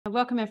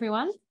Welcome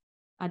everyone.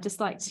 I'd just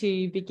like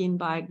to begin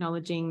by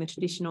acknowledging the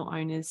traditional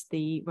owners,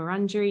 the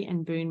Wurundjeri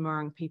and Boon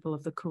Wurrung people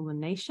of the Kulin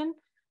Nation,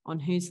 on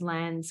whose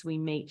lands we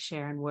meet,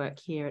 share and work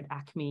here at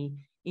ACME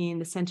in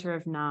the centre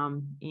of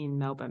Naarm in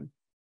Melbourne.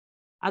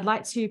 I'd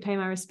like to pay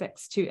my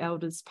respects to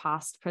elders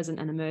past, present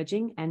and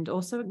emerging, and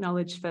also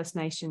acknowledge First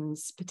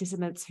Nations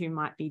participants who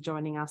might be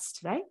joining us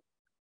today.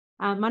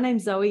 My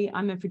name's Zoe.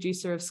 I'm a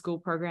producer of school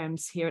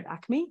programs here at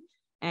ACME,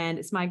 and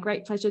it's my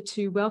great pleasure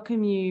to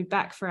welcome you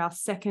back for our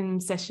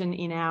second session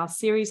in our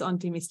series on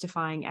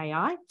demystifying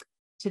AI.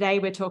 Today,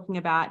 we're talking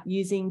about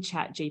using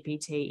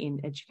ChatGPT in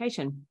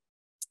education.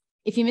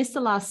 If you missed the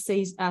last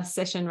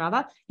session,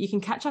 you can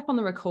catch up on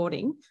the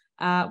recording,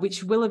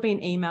 which will have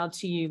been emailed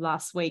to you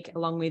last week,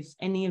 along with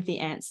any of the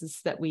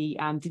answers that we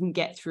didn't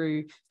get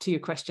through to your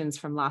questions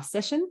from last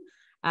session.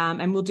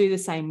 And we'll do the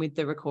same with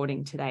the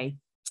recording today.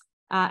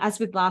 As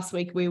with last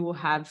week, we will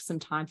have some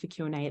time for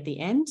Q&A at the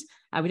end.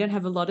 We don't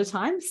have a lot of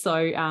time,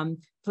 so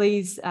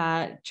please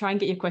try and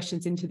get your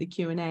questions into the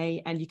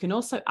Q&A, and you can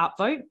also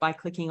upvote by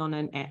clicking on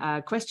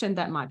a question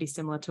that might be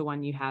similar to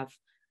one you have.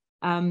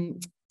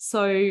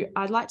 So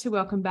I'd like to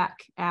welcome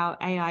back our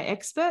AI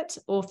expert,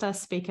 author,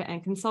 speaker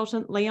and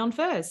consultant, Leon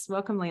Furze.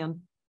 Welcome,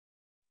 Leon.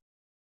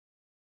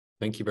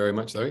 Thank you very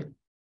much, Zoe.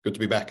 Good to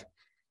be back.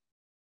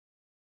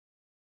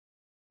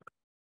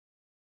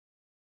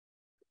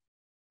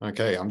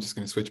 Okay, I'm just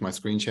going to switch my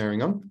screen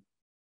sharing on.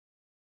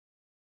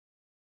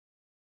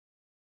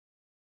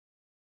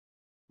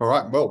 All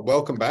right, well,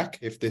 welcome back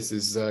if this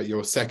is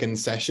your second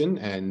session,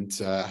 and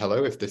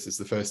hello if this is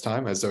the first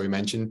time. As Zoe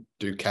mentioned,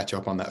 do catch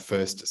up on that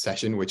first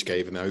session, which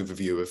gave an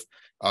overview of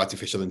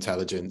artificial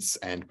intelligence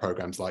and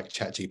programs like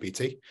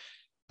ChatGPT.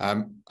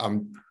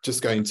 I'm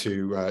just going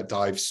to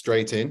dive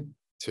straight in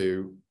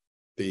to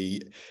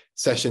the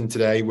session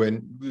today.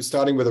 We're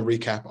starting with a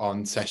recap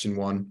on session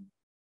one.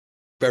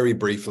 Very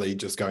briefly,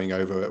 just going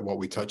over what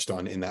we touched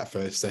on in that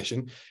first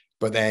session,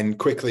 but then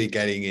quickly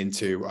getting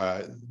into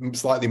a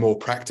slightly more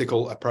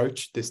practical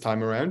approach this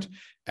time around.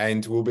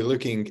 And we'll be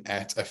looking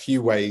at a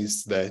few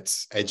ways that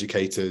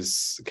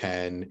educators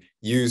can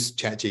use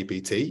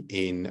ChatGPT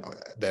in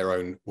their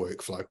own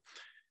workflow.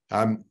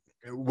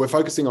 We're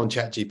focusing on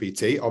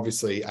ChatGPT.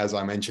 Obviously, as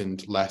I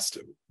mentioned last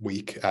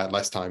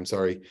time,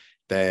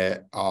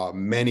 there are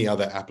many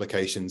other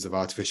applications of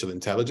artificial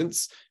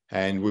intelligence,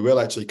 and we will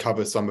actually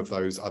cover some of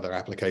those other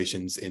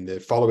applications in the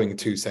following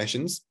two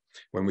sessions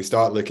when we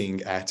start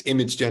looking at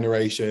image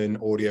generation,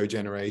 audio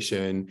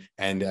generation,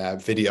 and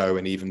video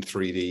and even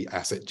 3D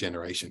asset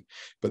generation.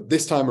 But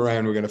this time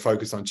around, we're going to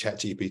focus on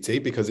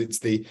ChatGPT because it's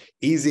the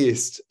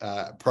easiest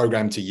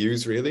program to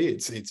use, really.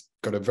 It's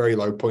got a very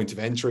low point of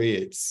entry.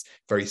 It's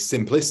very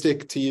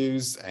simplistic to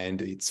use,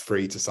 and it's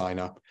free to sign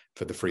up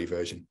for the free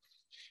version.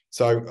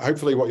 So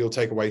hopefully what you'll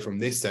take away from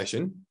this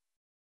session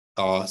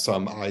are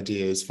some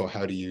ideas for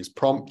how to use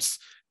prompts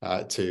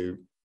to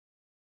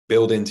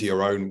build into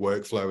your own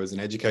workflow as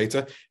an educator.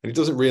 And it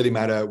doesn't really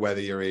matter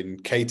whether you're in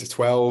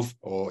K-12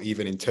 or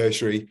even in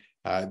tertiary,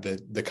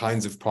 the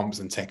kinds of prompts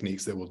and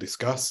techniques that we'll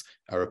discuss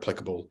are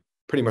applicable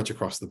pretty much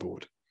across the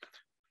board.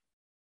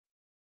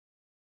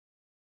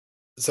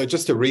 So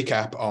just to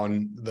recap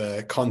on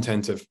the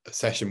content of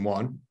session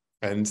one,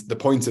 and the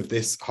point of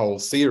this whole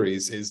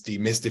series is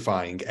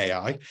demystifying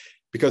AI,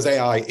 because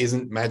AI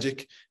isn't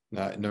magic,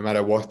 no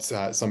matter what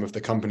some of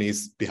the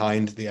companies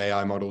behind the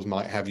AI models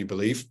might have you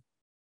believe.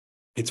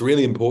 It's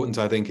really important,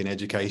 I think, in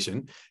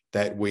education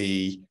that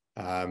we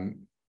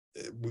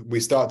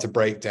start to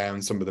break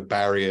down some of the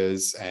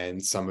barriers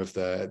and some of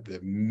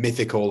the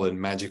mythical and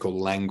magical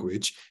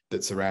language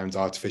that surrounds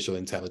artificial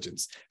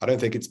intelligence. I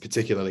don't think it's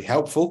particularly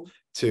helpful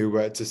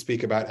to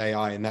speak about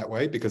AI in that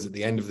way, because at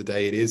the end of the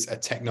day, it is a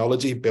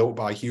technology built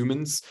by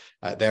humans.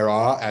 There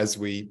are, as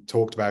we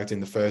talked about in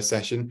the first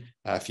session,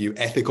 a few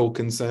ethical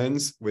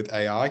concerns with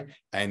AI.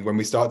 And when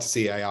we start to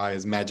see AI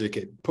as magic,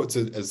 it puts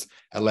it as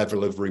a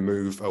level of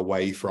remove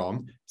away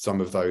from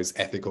some of those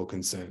ethical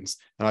concerns.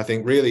 And I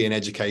think really in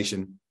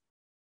education,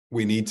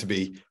 we need to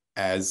be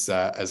as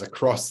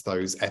across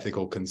those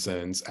ethical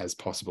concerns as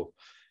possible.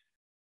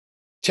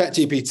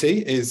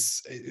 ChatGPT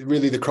is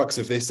really the crux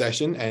of this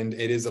session, and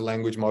it is a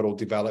language model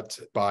developed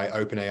by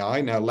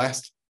OpenAI. Now,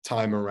 last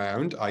time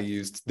around, I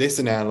used this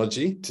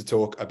analogy to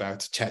talk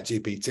about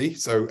ChatGPT.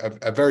 So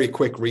a very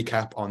quick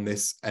recap on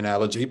this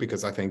analogy,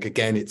 because I think,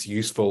 again, it's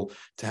useful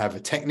to have a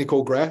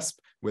technical grasp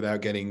without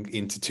getting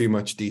into too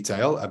much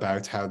detail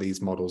about how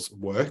these models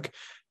work.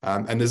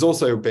 And there's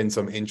also been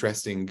some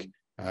interesting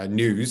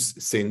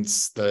news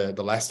since the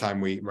last time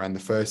we ran the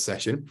first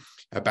session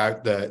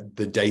about the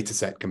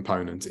dataset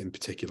component in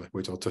particular,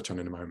 which I'll touch on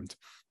in a moment.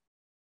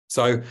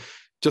 So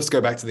just to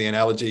go back to the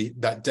analogy,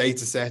 that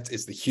dataset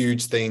is the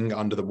huge thing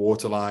under the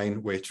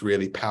waterline, which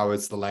really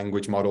powers the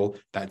language model.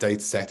 That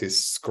dataset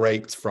is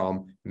scraped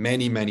from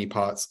many, many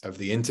parts of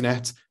the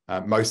internet,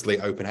 mostly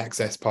open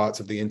access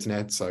parts of the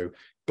internet, so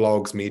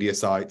blogs, media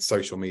sites,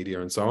 social media,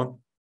 and so on.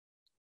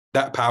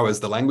 That powers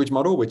the language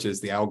model, which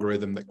is the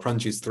algorithm that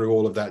crunches through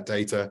all of that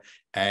data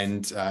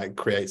and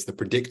creates the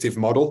predictive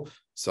model.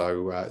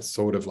 So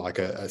sort of like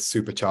a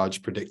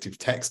supercharged predictive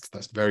text.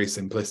 That's a very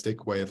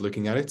simplistic way of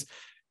looking at it.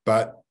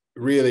 But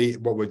really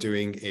what we're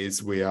doing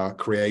is we are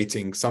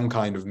creating some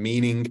kind of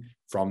meaning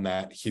from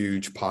that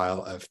huge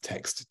pile of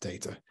text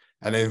data.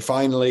 And then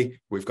finally,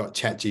 we've got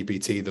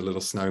ChatGPT, the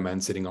little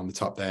snowman sitting on the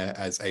top there,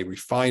 as a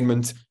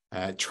refinement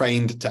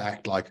trained to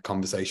act like a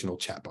conversational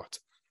chatbot.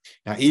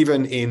 Now,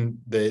 even in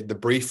the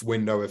brief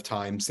window of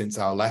time since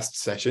our last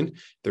session,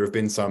 there have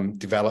been some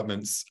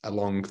developments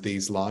along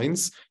these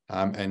lines.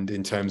 And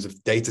in terms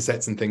of data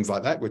sets and things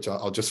like that, which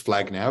I'll just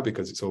flag now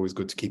because it's always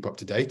good to keep up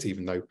to date,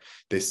 even though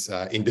this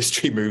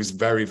industry moves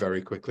very,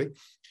 very quickly.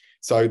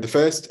 So the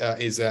first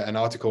is an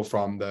article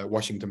from the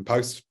Washington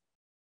Post.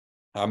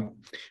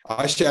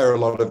 I share a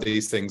lot of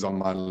these things on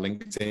my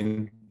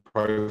LinkedIn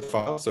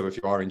profile. So if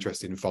you are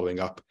interested in following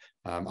up,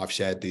 I've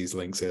shared these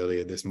links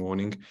earlier this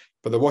morning.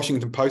 But the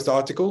Washington Post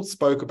article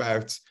spoke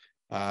about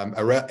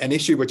an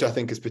issue which I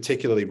think is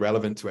particularly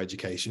relevant to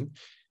education,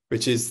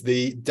 which is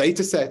the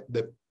data set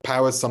that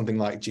powers something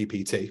like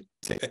GPT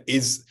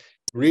is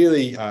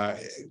really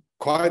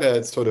quite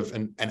a sort of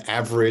an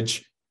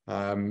average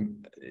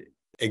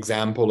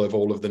example of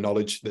all of the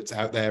knowledge that's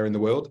out there in the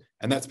world.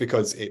 And that's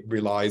because it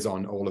relies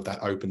on all of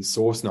that open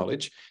source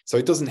knowledge. So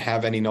it doesn't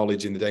have any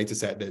knowledge in the data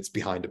set that's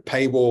behind a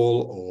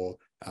paywall or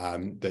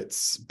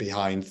that's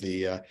behind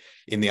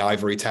in the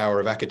ivory tower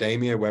of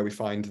academia where we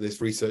find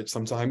this research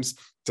sometimes. It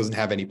doesn't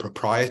have any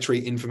proprietary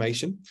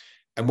information.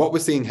 And what we're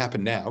seeing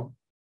happen now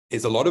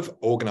is a lot of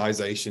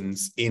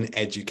organizations in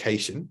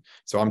education.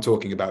 So I'm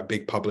talking about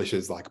big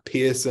publishers like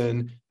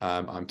Pearson.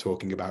 I'm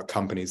talking about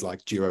companies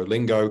like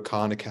Duolingo,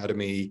 Khan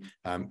Academy,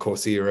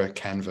 Coursera,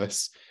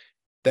 Canvas.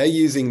 They're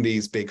using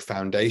these big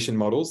foundation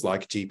models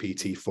like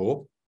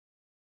GPT-4,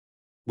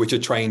 which are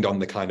trained on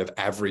the kind of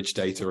average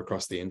data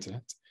across the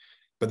internet.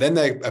 But then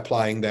they're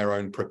applying their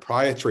own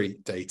proprietary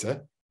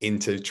data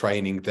into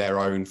training their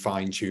own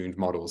fine-tuned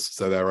models.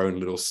 So their own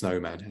little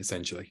snowman,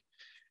 essentially.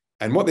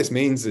 And what this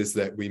means is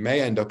that we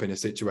may end up in a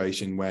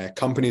situation where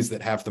companies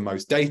that have the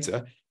most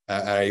data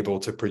are able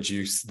to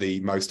produce the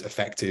most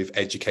effective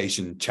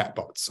education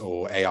chatbots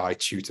or AI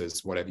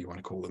tutors, whatever you want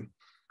to call them.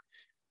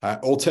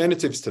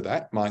 Alternatives to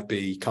that might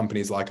be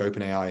companies like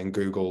OpenAI and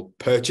Google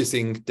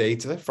purchasing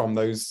data from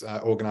those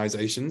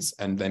organizations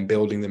and then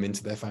building them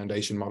into their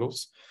foundation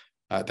models.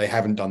 They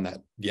haven't done that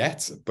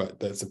yet, but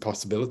there's a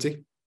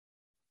possibility.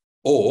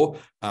 Or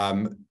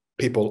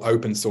people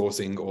open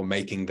sourcing or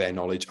making their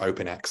knowledge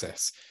open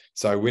access.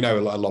 So we know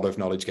a lot of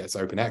knowledge gets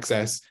open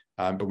access,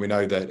 but we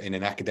know that in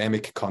an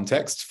academic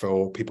context,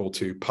 for people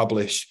to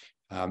publish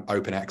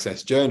open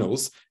access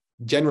journals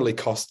generally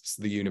costs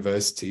the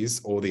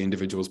universities or the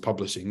individuals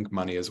publishing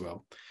money as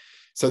well.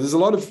 So there's a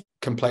lot of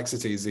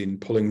complexities in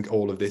pulling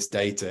all of this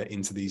data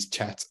into these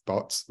chat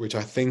bots, which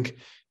I think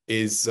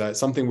is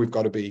something we've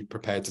got to be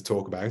prepared to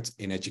talk about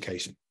in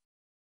education.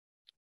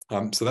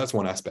 So that's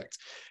one aspect.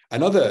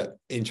 Another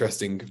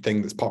interesting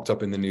thing that's popped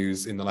up in the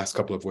news in the last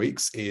couple of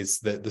weeks is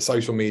that the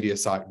social media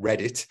site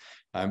Reddit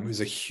was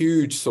a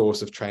huge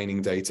source of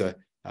training data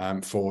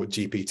for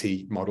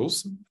GPT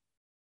models.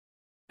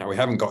 Now, we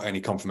haven't got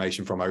any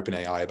confirmation from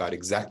OpenAI about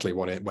exactly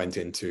what it went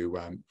into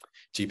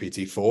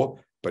GPT-4,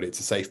 but it's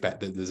a safe bet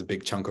that there's a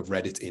big chunk of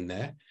Reddit in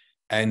there.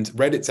 And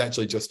Reddit's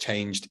actually just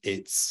changed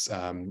its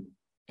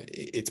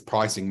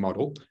pricing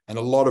model, and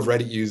a lot of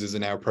Reddit users are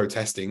now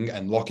protesting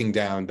and locking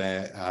down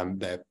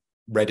their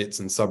Reddits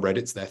and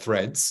subreddits, their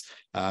threads,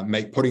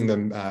 putting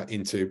them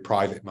into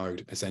private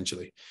mode,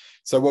 essentially.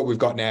 So what we've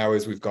got now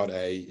is we've got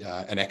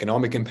an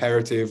economic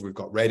imperative. We've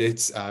got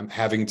Reddit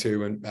having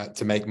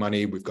to make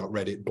money. We've got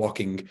Reddit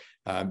blocking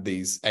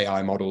these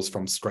AI models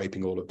from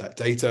scraping all of that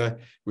data.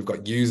 We've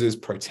got users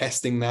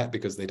protesting that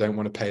because they don't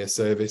want to pay a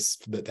service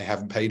that they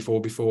haven't paid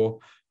for before.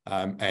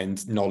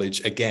 And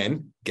knowledge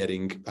again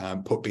getting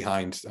put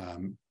behind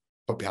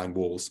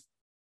walls.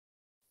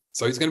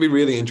 So it's going to be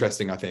really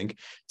interesting, I think,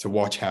 to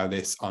watch how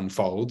this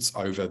unfolds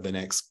over the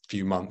next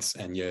few months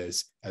and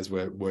years as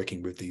we're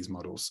working with these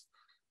models.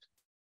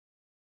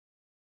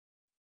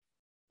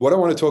 What I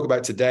want to talk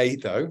about today,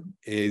 though,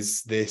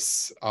 is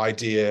this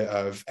idea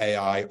of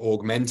AI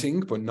augmenting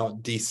but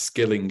not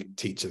de-skilling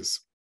teachers.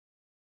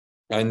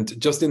 And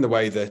just in the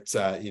way that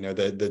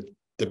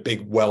the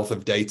big wealth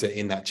of data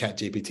in that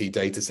ChatGPT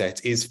data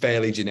set is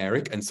fairly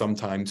generic and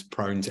sometimes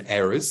prone to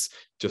errors,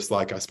 just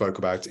like I spoke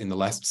about in the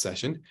last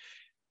session.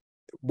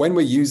 When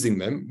we're using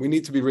them, we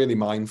need to be really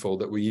mindful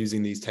that we're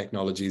using these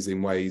technologies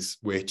in ways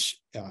which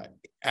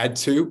add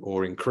to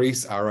or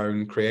increase our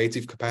own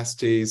creative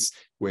capacities,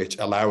 which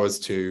allow us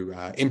to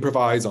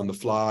improvise on the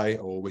fly,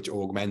 or which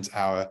augment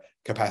our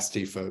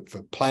capacity for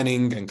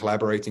planning and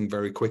collaborating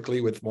very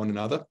quickly with one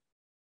another.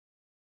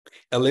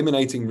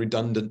 Eliminating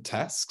redundant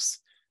tasks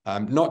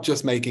not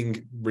just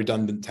making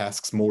redundant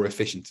tasks more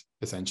efficient,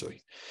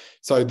 essentially.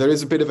 So there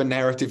is a bit of a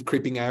narrative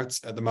creeping out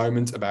at the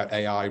moment about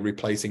AI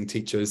replacing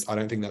teachers. I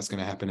don't think that's going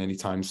to happen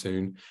anytime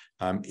soon.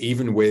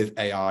 Even with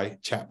AI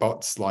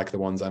chatbots like the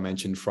ones I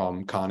mentioned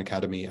from Khan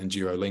Academy and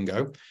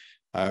Duolingo,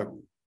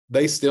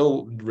 they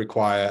still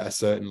require a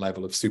certain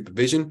level of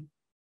supervision.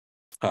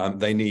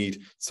 They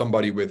need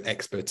somebody with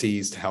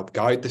expertise to help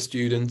guide the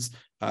students.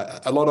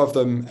 A lot of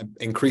them,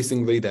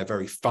 increasingly, they're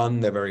very fun,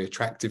 they're very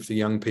attractive to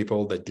young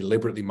people, they're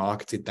deliberately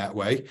marketed that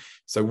way.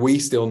 So we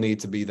still need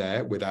to be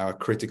there with our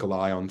critical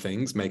eye on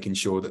things, making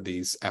sure that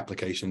these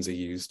applications are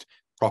used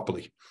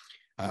properly.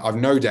 I've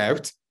no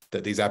doubt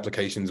that these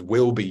applications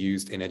will be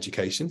used in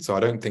education. So I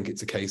don't think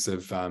it's a case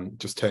of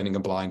just turning a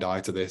blind eye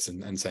to this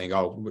and saying,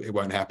 oh, it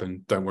won't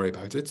happen, don't worry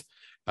about it.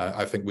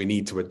 I think we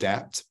need to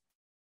adapt,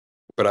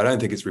 but I don't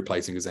think it's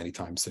replacing us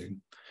anytime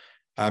soon.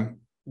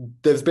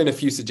 There's been a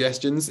few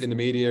suggestions in the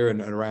media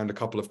and around a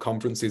couple of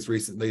conferences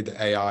recently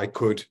that AI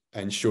could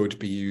and should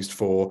be used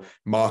for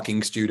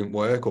marking student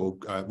work or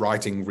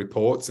writing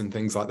reports and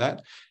things like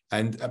that.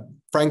 And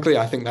frankly,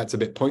 I think that's a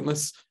bit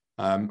pointless.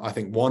 I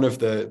think one of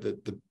the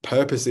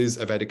purposes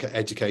of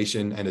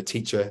education and a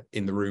teacher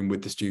in the room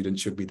with the student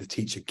should be the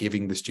teacher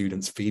giving the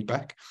students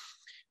feedback.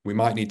 We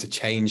might need to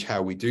change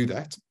how we do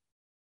that,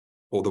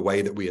 or the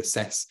way that we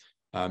assess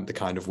the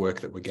kind of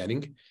work that we're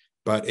getting.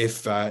 But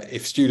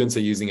if students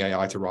are using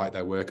AI to write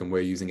their work and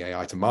we're using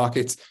AI to mark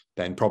it,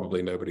 then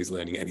probably nobody's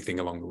learning anything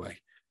along the way.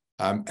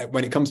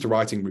 When it comes to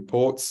writing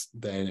reports,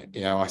 then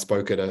I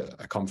spoke at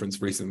a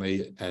conference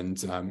recently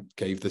and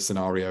gave the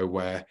scenario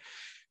where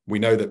we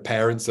know that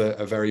parents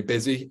are very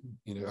busy.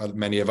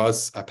 Many of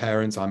us are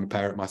parents. I'm a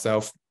parent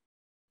myself.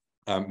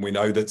 We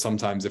know that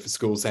sometimes if a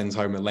school sends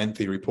home a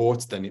lengthy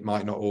report, then it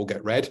might not all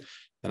get read.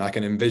 And I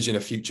can envision a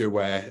future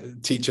where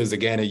teachers,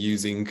 again, are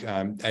using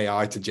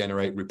AI to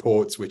generate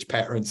reports, which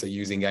parents are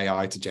using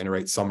AI to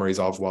generate summaries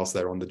of whilst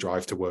they're on the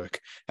drive to work.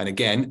 And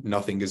again,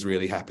 nothing is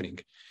really happening.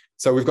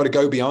 So we've got to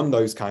go beyond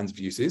those kinds of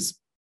uses.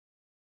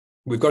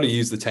 We've got to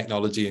use the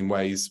technology in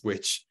ways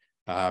which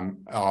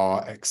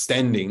are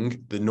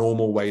extending the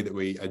normal way that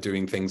we are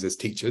doing things as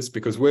teachers,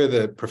 because we're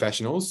the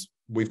professionals.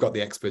 We've got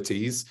the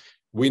expertise.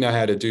 We know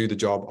how to do the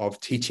job of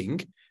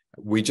teaching.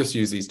 We just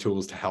use these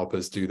tools to help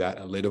us do that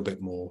a little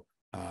bit more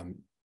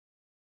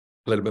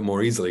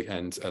easily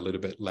and a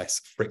little bit less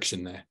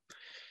friction there.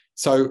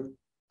 So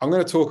I'm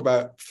going to talk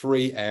about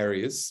 3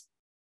 areas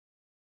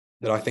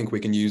that I think we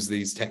can use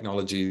these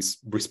technologies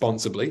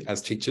responsibly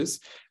as teachers.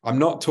 I'm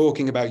not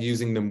talking about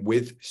using them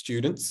with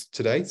students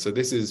today. So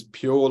this is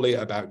purely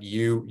about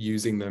you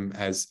using them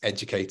as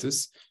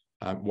educators,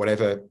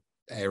 whatever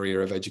area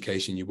of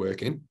education you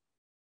work in.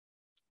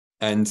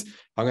 And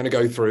I'm going to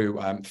go through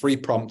 3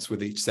 prompts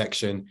with each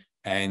section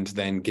and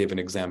then give an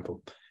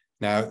example.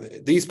 Now,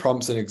 these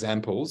prompts and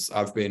examples,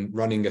 I've been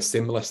running a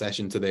similar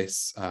session to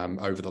this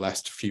over the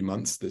last few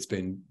months that's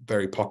been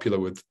very popular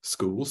with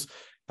schools.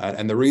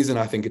 And the reason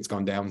I think it's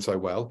gone down so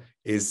well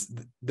is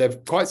they're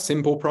quite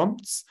simple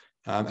prompts.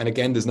 And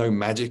again, there's no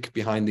magic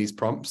behind these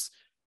prompts,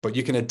 but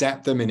you can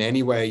adapt them in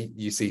any way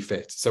you see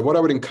fit. So what I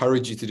would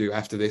encourage you to do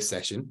after this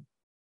session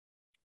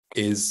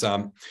is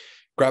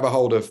grab a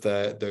hold of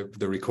the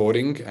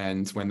recording,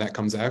 and when that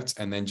comes out,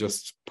 and then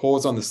just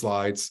pause on the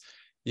slides.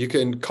 You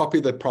can copy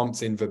the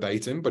prompts in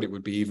verbatim, but it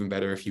would be even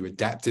better if you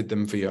adapted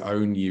them for your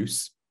own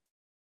use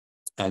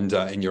and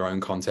in your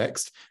own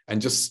context, and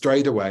just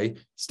straight away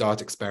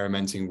start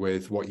experimenting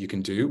with what you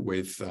can do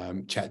with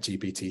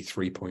ChatGPT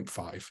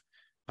 3.5.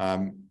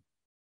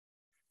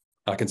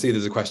 I can see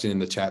there's a question in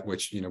the chat,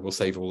 which we'll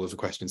save all of the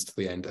questions to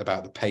the end,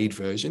 about the paid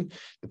version.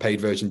 The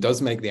paid version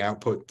does make the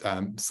output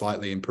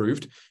slightly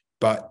improved,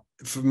 but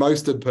for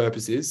most of the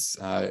purposes,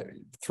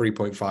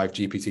 3.5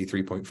 GPT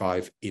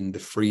 3.5 in the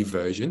free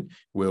version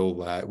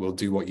will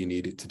do what you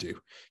need it to do,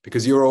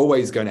 because you're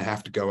always going to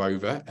have to go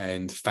over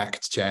and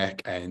fact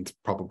check and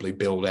probably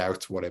build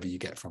out whatever you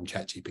get from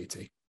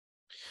ChatGPT.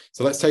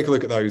 So let's take a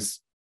look at those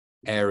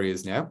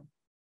areas now.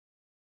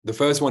 The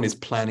first one is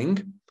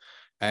planning,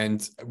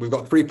 and we've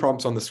got 3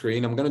 prompts on the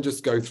screen. I'm going to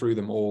just go through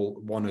them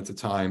all one at a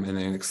time and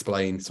then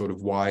explain sort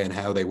of why and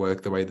how they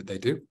work the way that they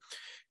do.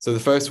 So the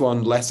first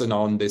one, lesson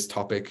on this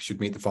topic should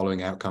meet the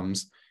following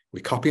outcomes. We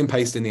copy and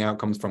paste in the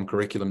outcomes from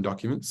curriculum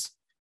documents.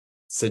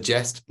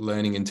 Suggest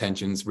learning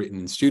intentions written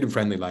in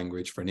student-friendly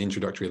language for an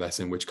introductory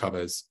lesson, which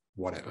covers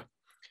whatever.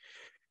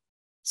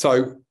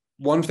 So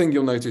one thing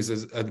you'll notice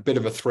is a bit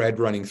of a thread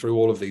running through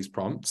all of these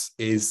prompts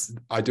is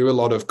I do a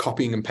lot of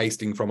copying and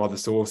pasting from other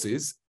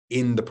sources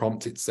in the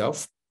prompt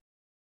itself.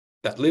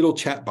 That little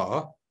chat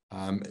bar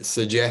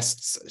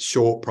suggests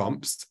short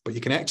prompts, but you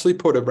can actually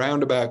put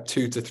around about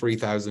 2,000 to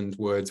 3,000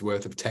 words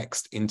worth of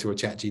text into a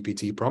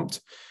ChatGPT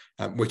prompt,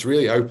 which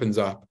really opens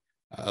up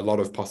a lot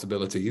of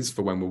possibilities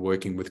for when we're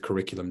working with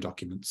curriculum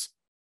documents.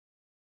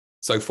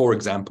 So, for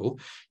example,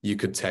 you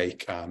could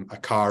take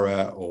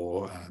ACARA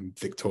or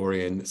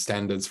Victorian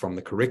standards from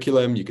the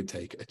curriculum. You could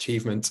take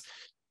achievement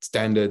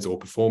standards or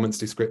performance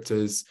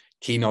descriptors,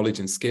 key knowledge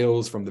and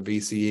skills from the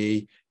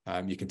VCE.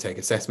 You can take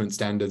assessment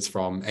standards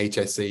from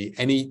HSE,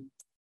 any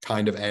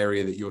kind of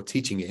area that you're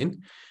teaching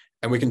in.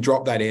 And we can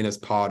drop that in as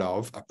part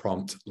of a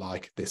prompt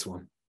like this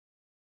one.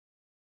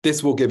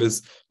 This will give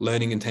us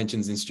learning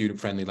intentions in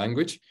student-friendly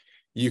language.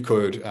 You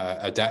could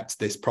adapt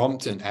this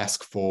prompt and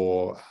ask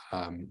for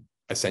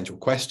essential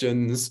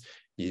questions.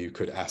 You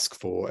could ask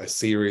for a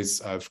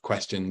series of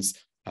questions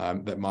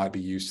that might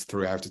be used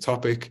throughout a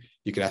topic.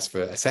 You could ask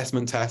for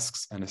assessment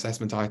tasks and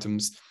assessment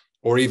items,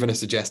 or even a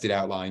suggested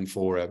outline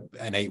for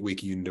an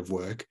 8-week unit of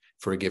work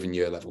for a given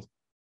year level.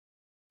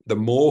 The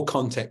more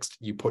context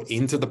you put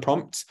into the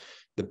prompt,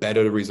 the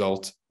better the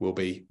result will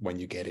be when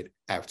you get it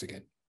out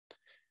again.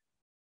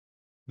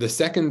 The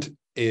second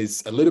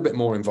is a little bit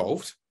more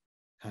involved.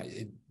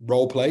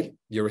 Role play.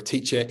 You're a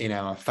teacher in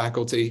our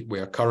faculty. We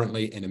are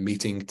currently in a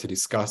meeting to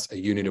discuss a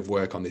unit of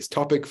work on this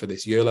topic for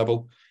this year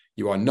level.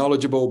 You are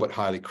knowledgeable but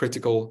highly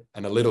critical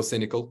and a little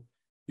cynical.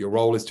 Your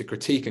role is to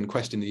critique and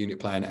question the unit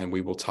plan, and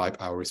we will type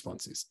our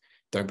responses.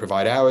 Don't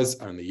provide ours,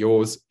 only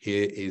yours.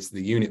 Here is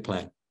the unit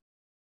plan.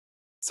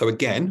 So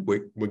again,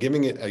 we're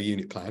giving it a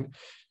unit plan.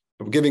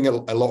 We're giving it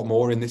a lot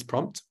more in this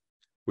prompt.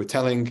 We're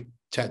telling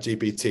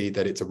ChatGPT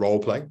that it's a role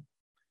play.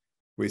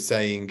 We're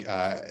saying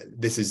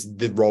this is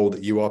the role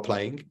that you are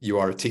playing. You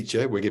are a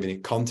teacher. We're giving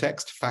it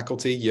context,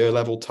 faculty, year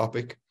level,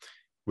 topic.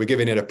 We're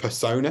giving it a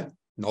persona,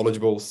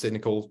 knowledgeable,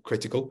 cynical,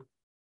 critical,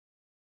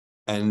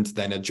 and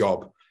then a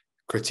job,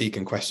 critique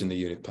and question the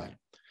unit plan.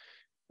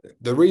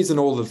 The reason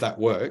all of that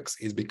works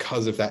is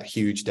because of that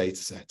huge data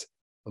set.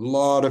 A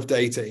lot of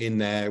data in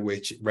there,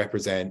 which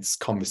represents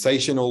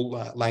conversational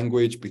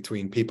language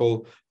between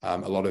people. A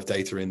lot of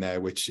data in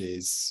there, which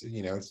is,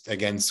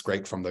 again,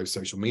 scraped from those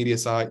social media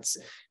sites.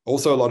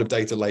 Also, a lot of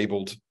data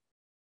labeled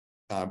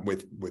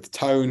with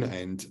tone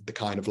and the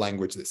kind of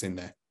language that's in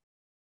there.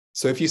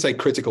 So if you say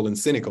critical and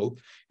cynical,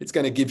 it's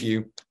going to give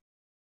you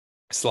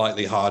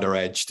slightly harder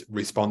edged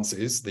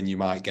responses than you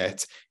might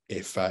get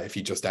if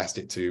you just asked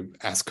it to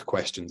ask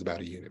questions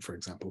about a unit, for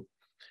example.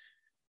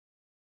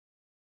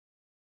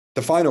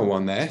 The final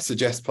one there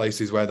suggests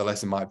places where the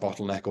lesson might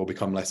bottleneck or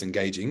become less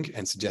engaging,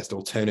 and suggest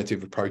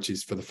alternative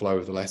approaches for the flow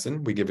of the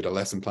lesson. We give it a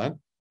lesson plan.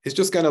 It's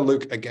just going to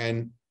look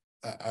again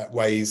at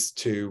ways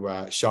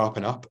to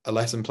sharpen up a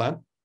lesson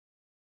plan,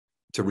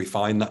 to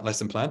refine that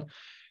lesson plan.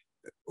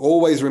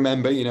 Always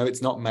remember,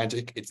 it's not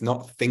magic, it's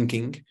not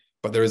thinking,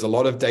 but there is a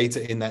lot of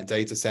data in that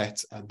data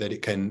set that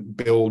it can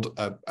build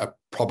a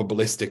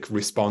probabilistic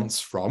response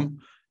from.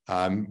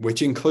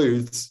 Which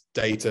includes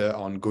data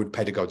on good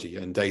pedagogy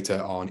and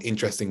data on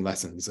interesting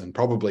lessons and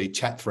probably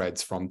chat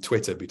threads from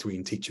Twitter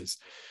between teachers.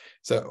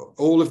 So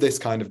all of this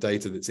kind of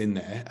data that's in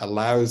there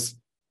allows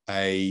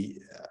a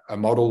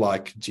model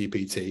like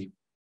GPT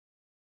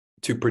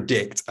to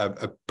predict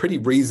a pretty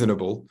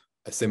reasonable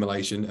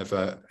approximation of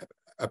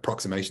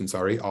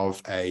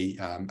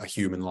a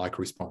human-like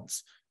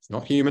response. It's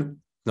not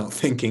human, not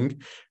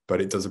thinking,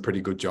 but it does a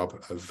pretty good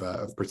job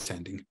of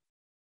pretending.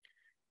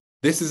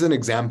 This is an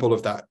example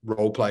of that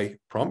role play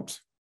prompt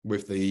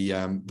with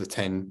the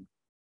 10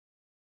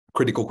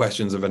 critical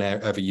questions of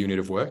a unit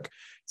of work.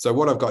 So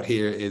what I've got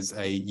here is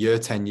a year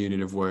 10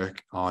 unit of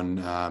work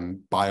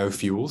on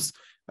biofuels.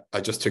 I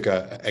just took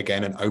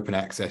again an open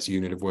access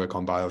unit of work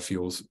on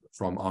biofuels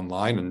from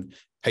online and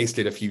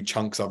pasted a few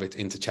chunks of it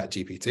into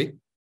ChatGPT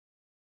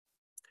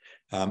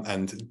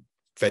and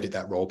fed it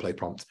that role play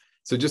prompt.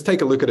 So just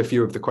take a look at a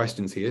few of the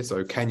questions here.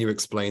 So can you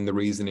explain the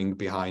reasoning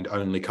behind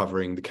only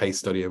covering the case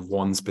study of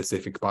one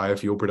specific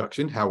biofuel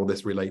production? How will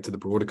this relate to the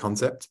broader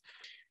concept?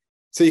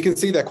 So you can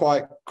see they're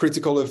quite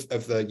critical of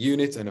the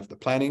unit and of the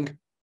planning.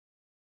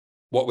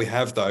 What we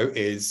have, though,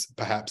 is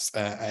perhaps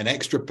an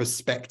extra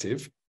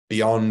perspective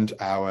beyond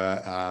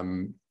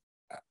our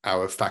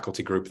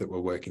faculty group that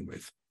we're working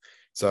with.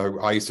 So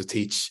I used to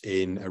teach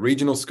in a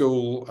regional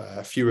school.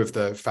 A few of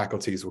the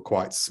faculties were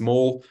quite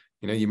small.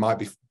 You might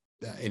be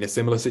in a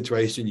similar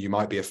situation. You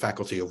might be a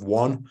faculty of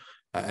one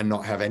and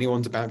not have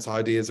anyone to bounce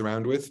ideas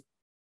around with.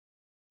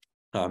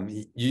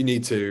 You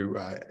need to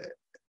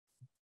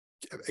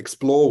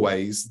explore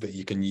ways that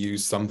you can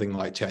use something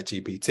like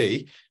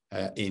ChatGPT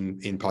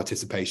in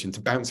participation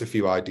to bounce a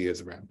few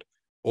ideas around,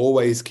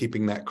 always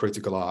keeping that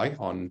critical eye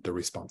on the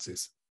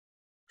responses.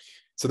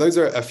 So those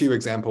are a few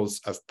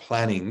examples of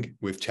planning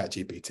with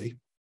ChatGPT.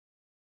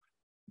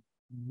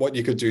 What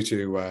you could do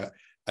to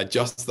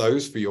adjust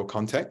those for your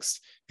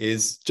context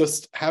is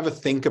just have a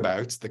think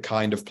about the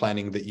kind of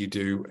planning that you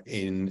do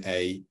in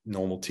a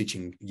normal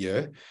teaching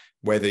year,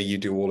 whether you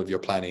do all of your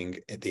planning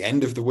at the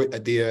end of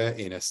the year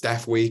in a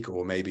staff week,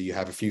 or maybe you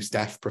have a few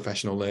staff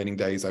professional learning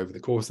days over the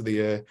course of the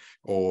year,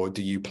 or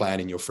do you plan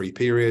in your free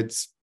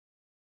periods?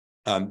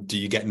 Do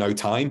you get no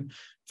time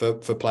for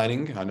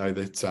planning? I know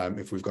that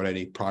if we've got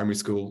any primary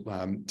school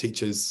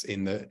teachers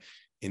in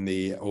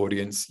the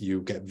audience,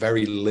 you get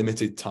very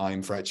limited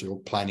time for actual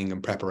planning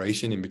and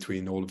preparation in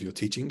between all of your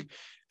teaching.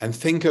 And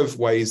think of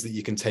ways that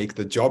you can take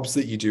the jobs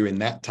that you do in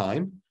that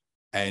time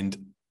and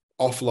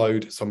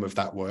offload some of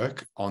that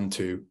work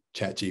onto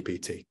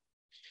ChatGPT.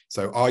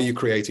 So are you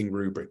creating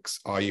rubrics?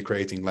 Are you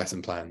creating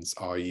lesson plans?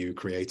 Are you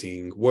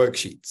creating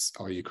worksheets?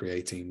 Are you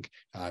creating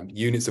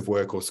units of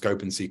work or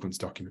scope and sequence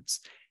documents?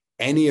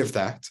 Any of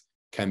that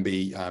can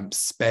be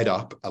sped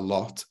up a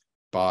lot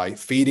by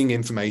feeding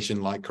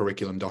information like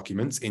curriculum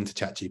documents into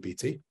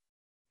ChatGPT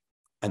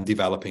and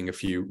developing a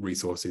few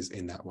resources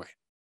in that way.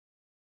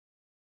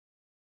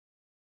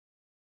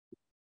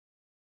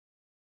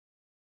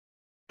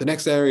 The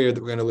next area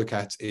that we're going to look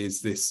at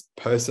is this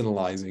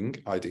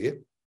personalizing idea.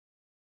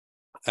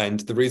 And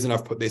the reason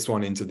I've put this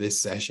one into this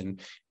session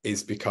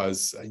is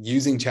because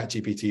using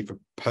ChatGPT for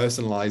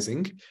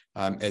personalizing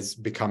is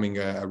becoming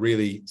a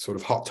really sort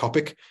of hot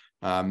topic.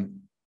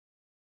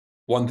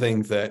 One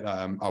thing that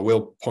I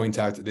will point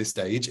out at this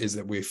stage is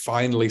that we're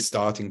finally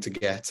starting to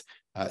get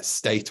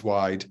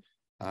statewide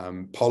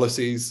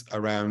policies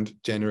around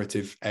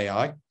generative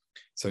AI.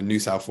 So New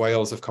South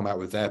Wales have come out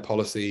with their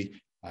policy.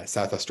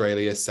 South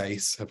Australia,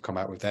 SACE, have come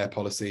out with their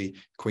policy.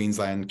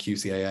 Queensland,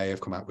 QCAA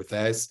have come out with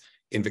theirs.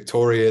 In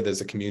Victoria, there's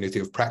a community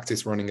of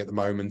practice running at the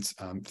moment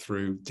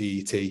through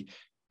DET,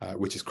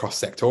 which is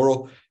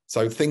cross-sectoral.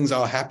 So things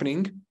are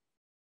happening.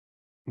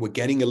 We're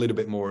getting a little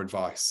bit more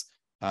advice.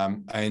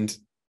 And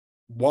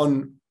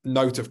one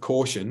note of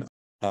caution,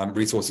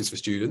 resources for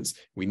students,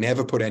 we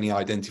never put any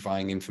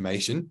identifying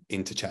information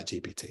into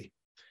ChatGPT.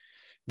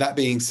 That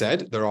being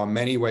said, there are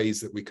many ways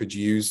that we could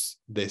use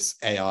this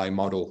AI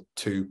model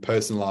to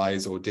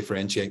personalize or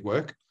differentiate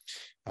work.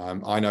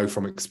 I know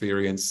from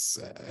experience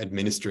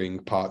administering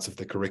parts of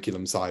the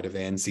curriculum side of the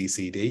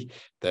NCCD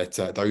that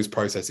those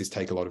processes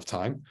take a lot of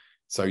time.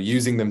 So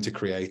using them to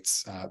create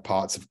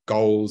parts of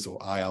goals or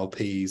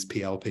ILPs,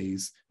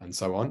 PLPs, and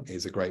so on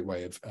is a great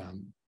way of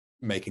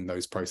making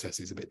those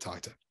processes a bit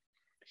tighter.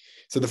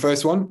 So the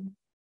first one,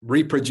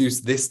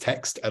 reproduce this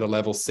text at a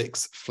level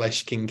 6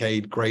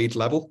 Flesch-Kincaid grade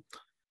level.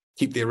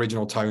 Keep the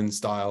original tone,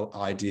 style,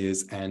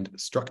 ideas, and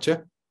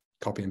structure.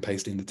 Copy and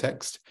paste in the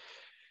text.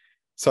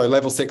 So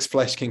level 6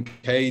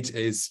 Flesch-Kincaid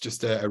is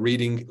just a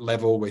reading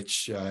level,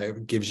 which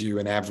gives you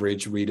an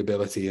average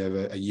readability of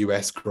a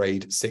US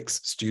grade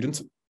 6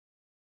 student.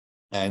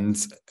 And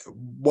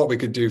what we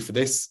could do for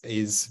this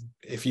is,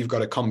 if you've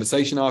got a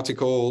conversation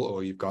article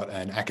or you've got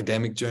an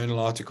academic journal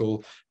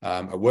article,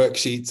 a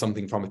worksheet,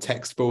 something from a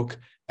textbook,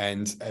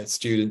 and a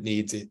student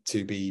needs it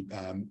to be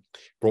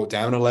brought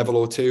down a level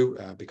or two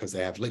because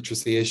they have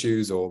literacy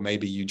issues, or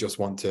maybe you just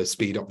want to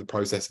speed up the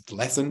process of the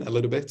lesson a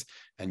little bit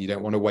and you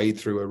don't want to wade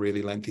through a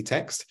really lengthy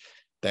text,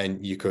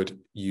 then you could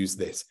use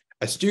this.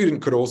 A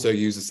student could also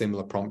use a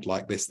similar prompt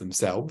like this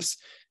themselves.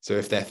 So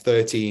if they're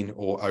 13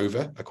 or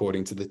over,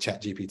 according to the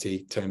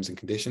ChatGPT terms and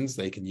conditions,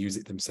 they can use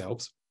it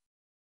themselves.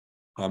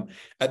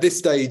 At this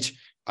stage,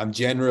 I'm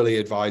generally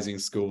advising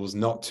schools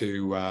not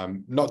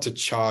to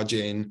charge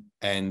in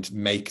and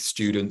make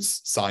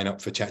students sign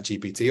up for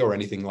ChatGPT or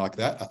anything like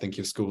that. I think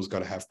your school's got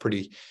to have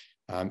pretty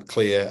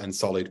clear and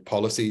solid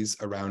policies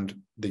around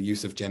the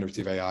use of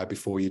generative AI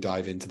before you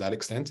dive into that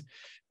extent.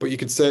 But you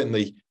could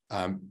certainly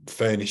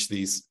furnish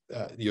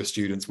your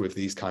students with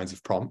these kinds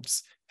of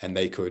prompts, and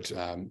they could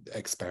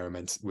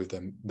experiment with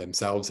them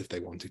themselves if they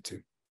wanted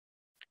to.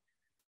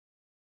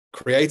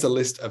 Create a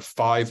list of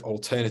 5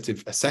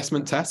 alternative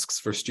assessment tasks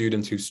for a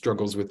student who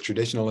struggles with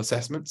traditional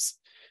assessments.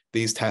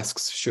 These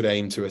tasks should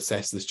aim to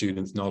assess the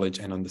student's knowledge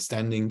and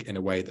understanding in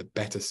a way that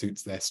better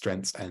suits their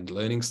strengths and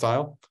learning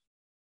style.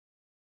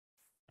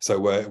 So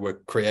we're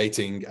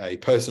creating a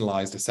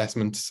personalized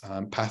assessment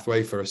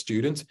pathway for a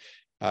student.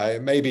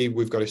 Maybe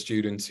we've got a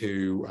student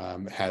who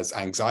has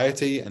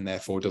anxiety and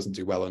therefore doesn't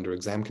do well under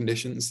exam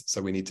conditions,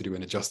 so we need to do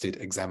an adjusted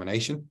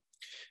examination.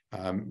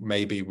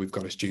 Maybe we've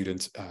got a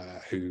student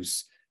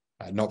who's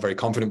not very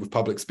confident with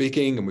public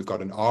speaking, and we've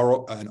got an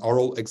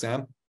oral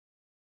exam.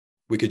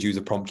 We could use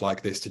a prompt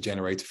like this to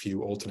generate a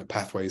few alternate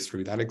pathways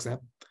through that exam.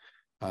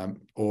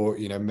 Or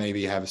maybe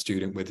you have a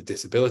student with a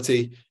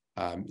disability.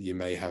 You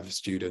may have a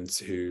student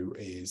who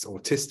is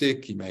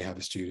autistic. You may have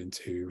a student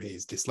who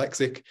is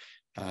dyslexic.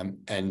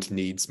 And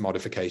needs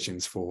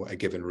modifications for a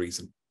given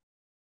reason.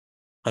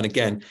 And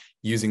again,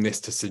 using this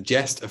to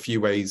suggest a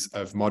few ways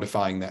of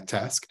modifying that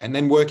task, and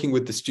then working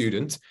with the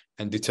student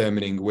and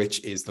determining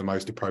which is the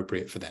most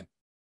appropriate for them.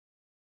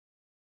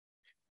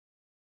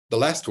 The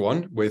last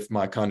one, with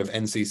my kind of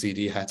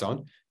NCCD hat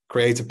on,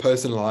 create a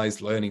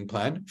personalized learning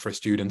plan for a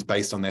student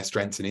based on their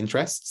strengths and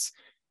interests.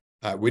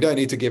 We don't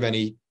need to give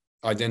any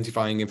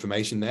identifying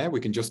information there.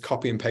 We can just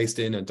copy and paste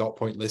in a dot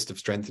point list of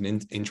strengths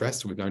and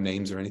interests with no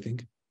names or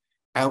anything.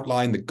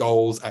 Outline the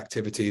goals,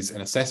 activities,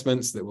 and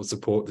assessments that will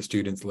support the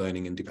student's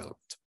learning and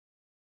development.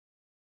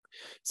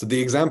 So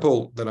the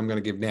example that I'm going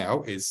to give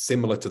now is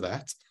similar to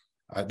that.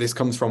 This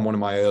comes from one of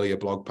my earlier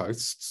blog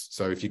posts.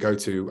 So if you go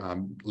to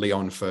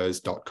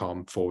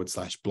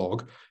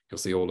leonfurze.com/blog, you'll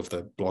see all of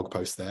the blog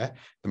posts there.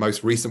 The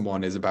most recent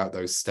one is about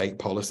those state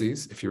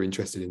policies, if you're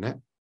interested in that.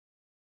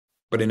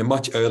 But in a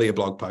much earlier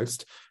blog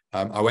post,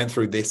 I went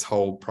through this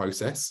whole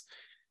process.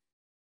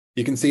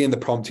 You can see in the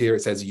prompt here,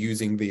 it says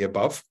using the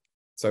above.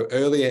 So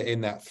earlier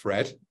in that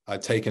thread,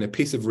 I'd taken a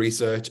piece of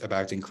research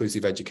about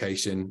inclusive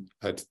education.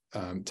 I'd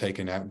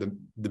taken out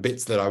the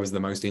bits that I was the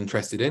most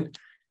interested in,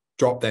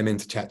 dropped them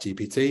into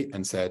ChatGPT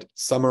and said,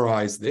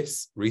 summarize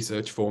this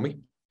research for me,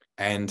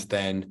 and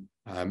then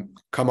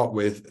come up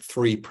with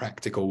 3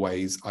 practical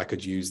ways I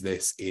could use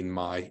this in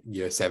my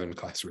Year 7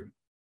 classroom.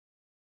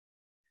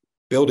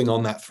 Building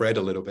on that thread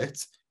a little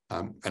bit,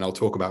 and I'll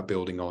talk about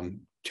building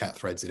on chat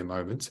threads in a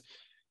moment,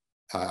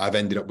 I've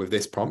ended up with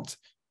this prompt.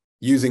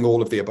 Using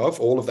all of the above,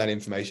 all of that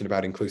information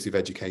about inclusive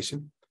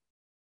education,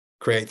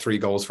 create 3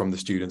 goals from the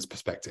student's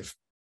perspective.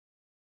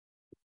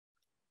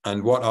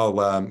 And what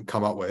I'll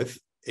come up with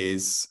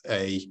is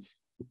a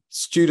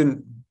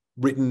student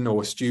written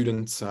or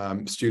student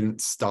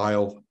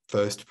style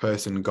first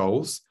person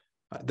goals.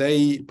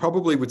 They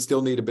probably would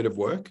still need a bit of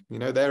work. You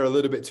know, they're a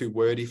little bit too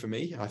wordy for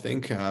me, I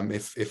think.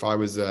 If I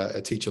was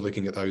a teacher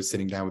looking at those,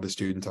 sitting down with a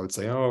student, I would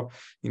say, oh,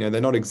 you know,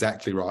 they're not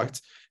exactly right.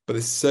 But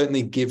this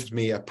certainly gives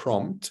me a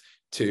prompt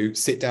to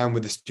sit down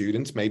with the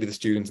students, maybe the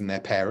student and their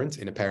parent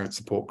in a parent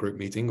support group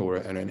meeting or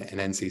an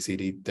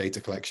NCCD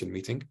data collection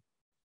meeting,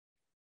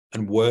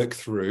 and work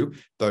through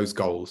those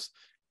goals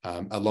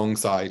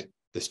alongside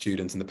the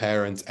student and the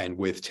parent and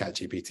with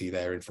ChatGPT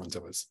there in front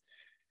of us.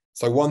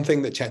 So one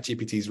thing that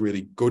ChatGPT is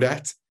really good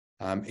at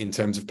in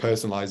terms of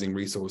personalizing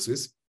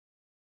resources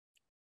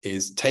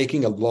is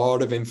taking a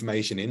lot of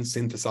information in,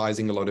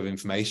 synthesizing a lot of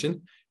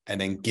information, and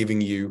then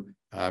giving you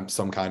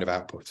some kind of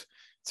output.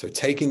 So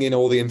taking in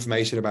all the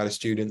information about a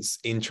student's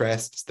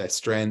interests, their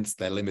strengths,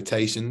 their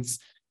limitations,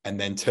 and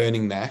then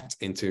turning that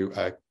into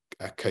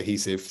a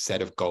cohesive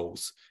set of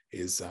goals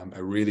is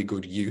a really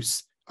good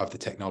use of the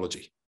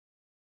technology.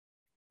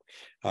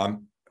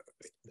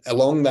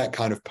 Along that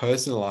kind of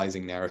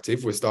personalizing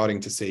narrative, we're starting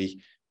to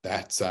see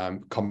that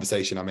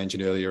conversation I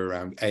mentioned earlier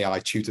around AI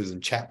tutors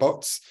and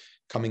chatbots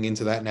coming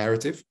into that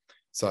narrative.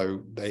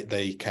 So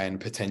they can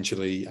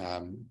potentially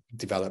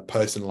develop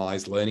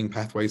personalized learning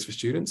pathways for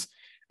students.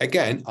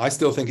 Again, I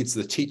still think it's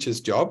the teacher's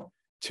job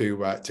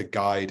to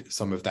guide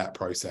some of that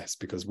process,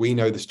 because we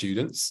know the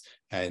students,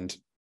 and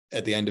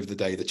at the end of the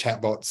day, the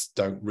chatbots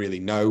don't really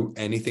know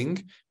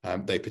anything.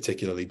 They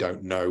particularly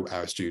don't know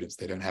our students.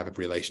 They don't have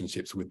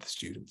relationships with the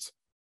students.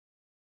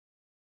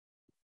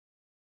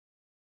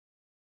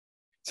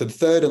 So the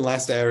third and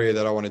last area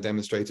that I want to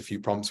demonstrate a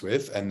few prompts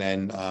with, and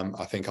then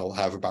I think I'll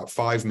have about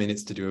 5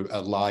 minutes to do a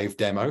live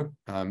demo,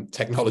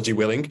 technology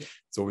willing.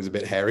 It's always a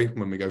bit hairy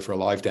when we go for a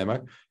live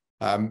demo,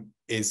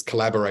 is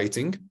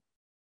collaborating.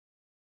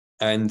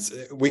 And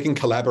we can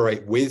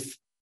collaborate with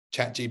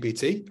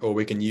ChatGPT, or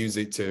we can use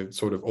it to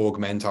sort of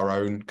augment our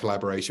own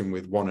collaboration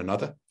with one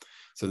another.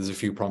 So there's a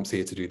few prompts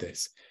here to do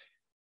this.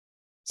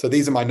 So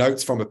these are my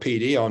notes from a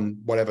PD on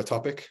whatever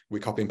topic. We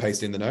copy and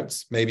paste in the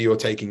notes. Maybe you're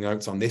taking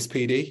notes on this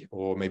PD,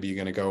 or maybe you're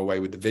going to go away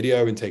with the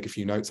video and take a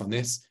few notes on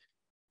this,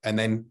 and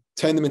then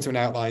turn them into an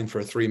outline for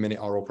a 3-minute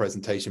oral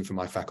presentation for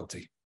my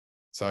faculty.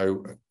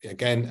 So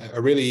again,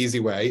 a really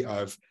easy way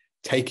of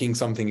taking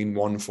something in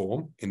one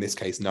form, in this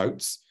case,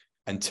 notes,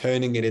 and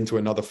turning it into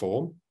another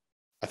form,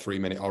 a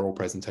 3-minute oral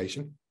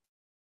presentation,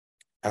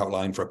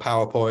 outline for a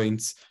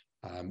PowerPoint,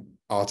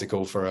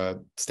 article for a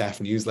staff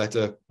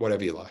newsletter,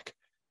 whatever you like.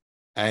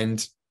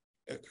 And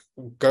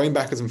going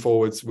backwards and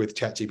forwards with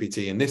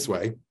ChatGPT in this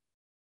way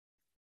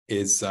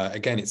is,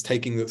 again, it's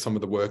taking some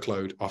of the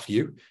workload off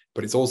you,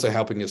 but it's also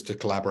helping us to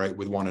collaborate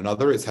with one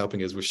another. It's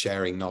helping us with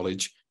sharing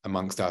knowledge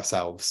amongst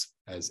ourselves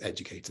as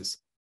educators.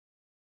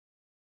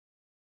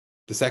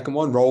 The second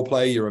one, role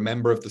play. You're a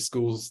member of the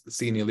school's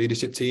senior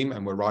leadership team,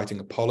 and we're writing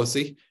a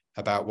policy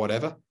about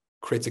whatever.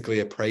 Critically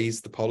appraise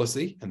the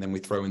policy, and then we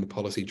throw in the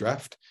policy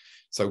draft.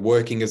 So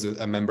working as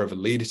a member of a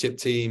leadership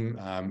team,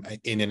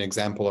 in an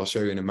example I'll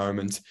show you in a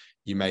moment,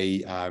 you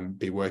may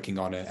be working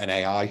on an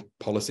AI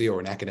policy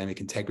or an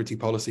academic integrity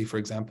policy, for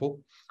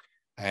example,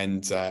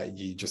 and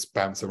you just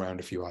bounce around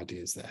a few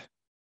ideas there.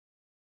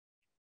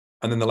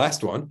 And then the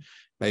last one,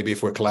 maybe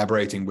if we're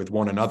collaborating with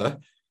one another,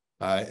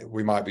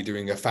 we might be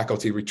doing a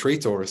faculty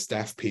retreat or a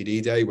staff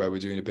PD day where we're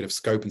doing a bit of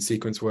scope and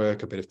sequence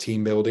work, a bit of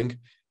team building,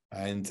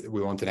 and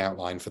we want an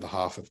outline for the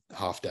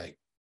half day.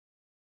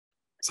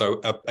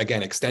 So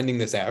again, extending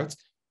this out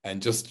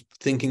and just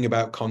thinking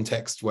about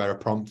context where a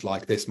prompt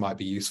like this might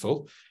be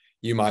useful.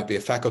 You might be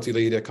a faculty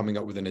leader coming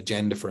up with an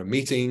agenda for a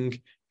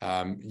meeting.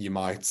 You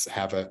might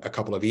have a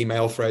couple of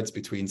email threads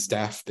between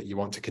staff that you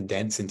want to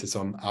condense into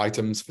some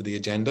items for the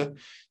agenda.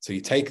 So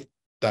you take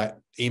that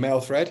email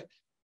thread,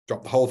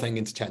 drop the whole thing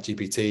into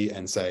ChatGPT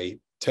and say,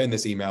 turn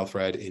this email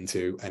thread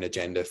into an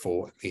agenda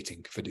for a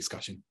meeting for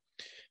discussion.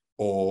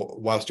 Or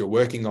whilst you're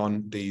working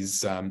on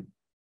these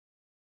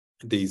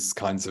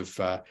kinds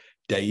of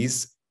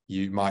days,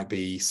 you might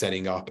be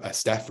setting up a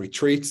staff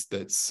retreat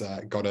that's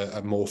got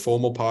a more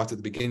formal part at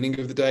the beginning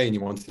of the day, and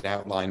you want an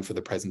outline for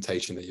the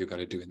presentation that you're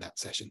going to do in that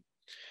session.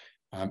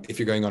 If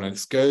you're going on an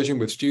excursion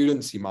with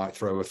students, you might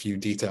throw a few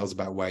details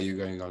about where you're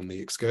going on the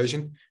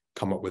excursion,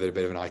 come up with a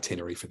bit of an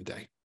itinerary for the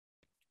day.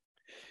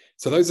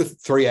 So those are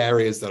 3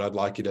 areas that I'd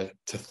like you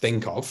to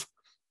think of.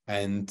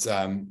 And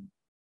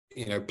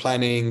you know,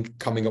 planning,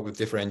 coming up with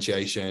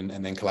differentiation,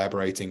 and then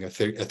collaborating are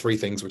 3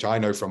 things which I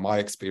know from my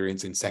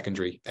experience in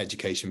secondary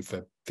education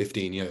for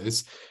 15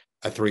 years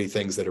are 3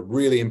 things that are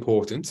really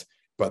important,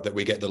 but that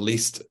we get the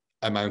least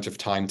amount of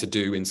time to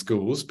do in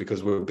schools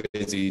because we're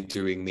busy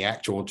doing the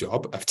actual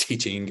job of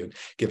teaching and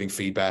giving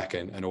feedback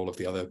and all of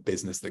the other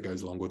business that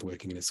goes along with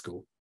working in a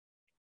school.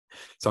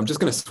 So I'm just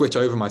going to switch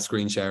over my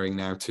screen sharing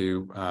now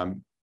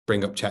to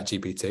bring up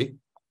ChatGPT.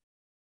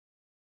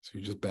 So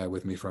you just bear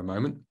with me for a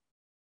moment.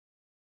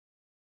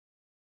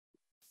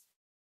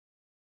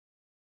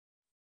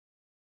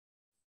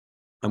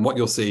 And what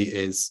you'll see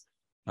is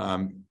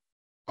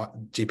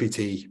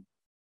GPT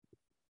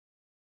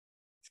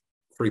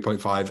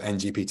 3.5 and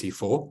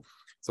GPT-4.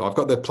 So I've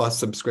got the Plus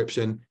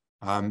subscription.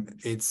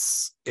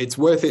 It's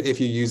worth it if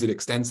you use it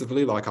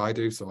extensively like I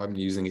do. So I'm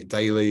using it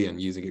daily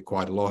and using it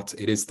quite a lot.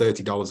 It is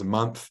 $30 a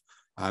month.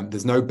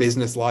 There's no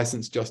business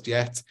license just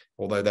yet,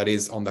 although that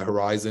is on the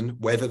horizon.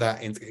 Whether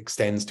that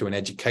extends to an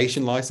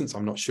education license,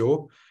 I'm not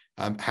sure.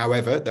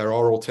 However, there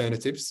are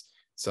alternatives.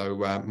 So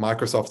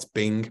Microsoft's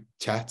Bing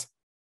chat,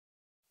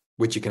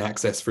 which you can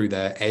access through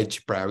their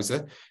Edge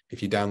browser.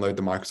 If you download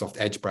the Microsoft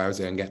Edge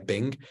browser and get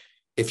Bing,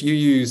 if you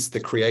use the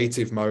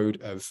creative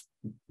mode of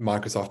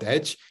Microsoft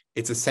Edge,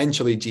 it's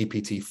essentially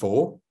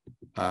GPT-4,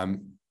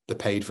 the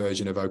paid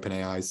version of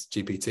OpenAI's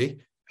GPT.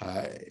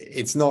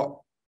 It's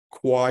not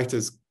quite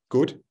as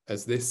good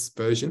as this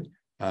version,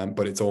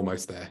 but it's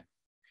almost there.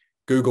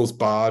 Google's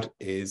Bard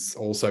is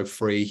also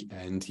free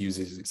and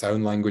uses its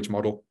own language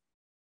model.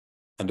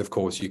 And of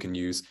course, you can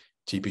use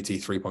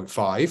GPT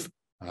 3.5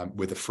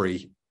 with a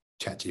free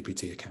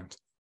ChatGPT account.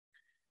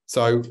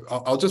 So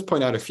I'll just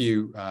point out a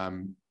few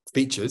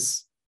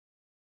features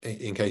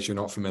in case you're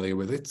not familiar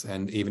with it.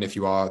 And even if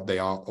you are, they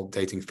are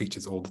updating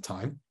features all the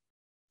time.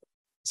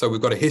 So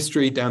we've got a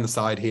history down the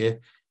side here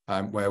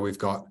where we've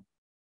got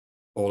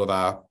all of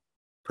our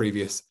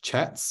previous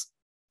chats.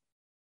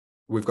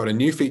 We've got a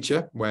new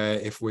feature where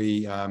if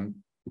we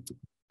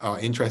are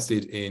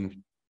interested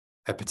in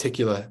a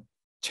particular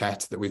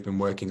chat that we've been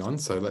working on.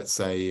 So let's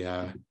say,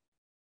 I'll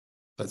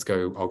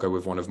go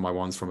with one of my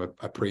ones from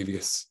a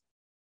previous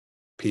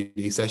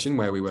PD session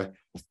where we were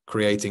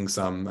creating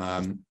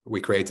we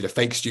created a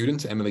fake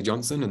student, Emily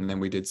Johnson, and then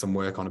we did some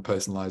work on a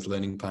personalized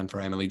learning plan for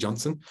Emily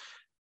Johnson.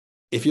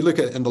 If you look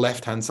at on the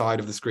left-hand side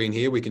of the screen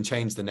here, we can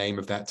change the name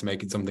of that to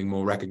make it something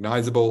more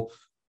recognizable,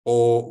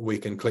 or we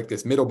can click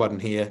this middle button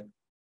here.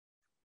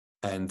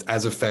 And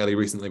as of fairly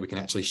recently, we can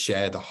actually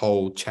share the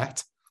whole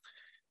chat.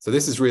 So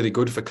this is really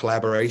good for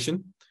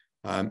collaboration.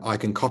 I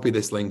can copy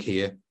this link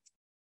here,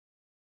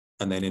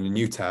 and then in a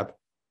new tab,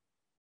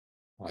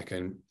 I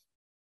can,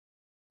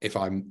 if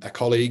I'm a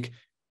colleague,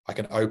 I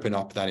can open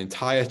up that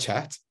entire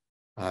chat,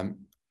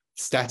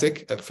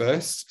 static at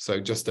first. So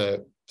just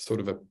a sort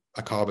of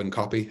a carbon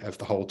copy of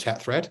the whole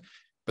chat thread.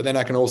 But then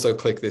I can also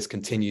click this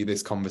continue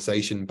this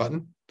conversation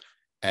button,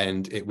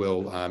 and it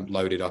will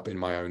load it up in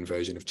my own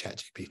version of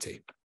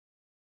ChatGPT.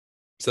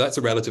 So that's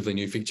a relatively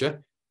new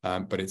feature,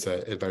 but it's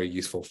a very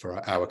useful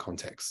for our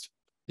context.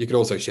 You could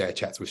also share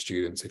chats with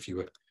students if you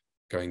were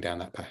going down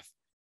that path.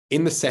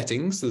 In the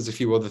settings, there's a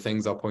few other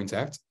things I'll point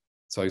out.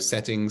 So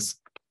settings,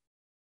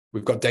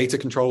 we've got data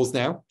controls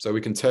now. So we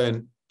can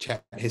turn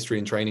chat history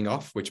and training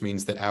off, which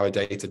means that our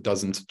data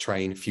doesn't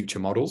train future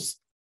models.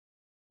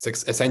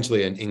 It's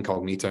essentially an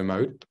incognito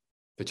mode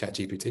for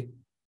ChatGPT.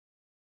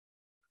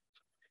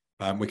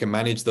 We can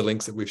manage the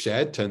links that we've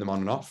shared, turn them on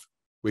and off.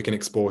 We can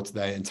export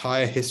the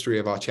entire history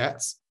of our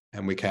chats,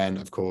 and we can,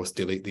 of course,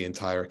 delete the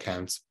entire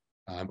account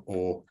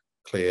or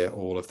clear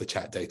all of the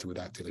chat data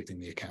without deleting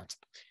the account.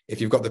 If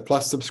you've got the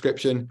Plus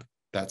subscription,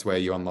 that's where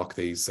you unlock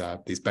these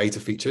beta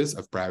features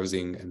of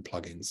browsing and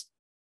plugins.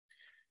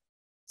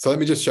 So let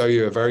me just show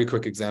you a very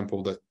quick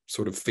example that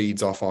sort of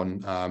feeds off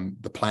on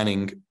the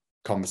planning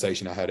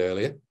conversation I had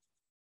earlier.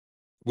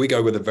 We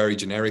go with a very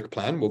generic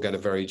plan. We'll get a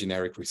very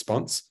generic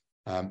response.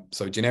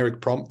 So generic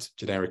prompt,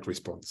 generic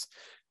response.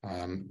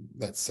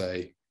 Let's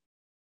say,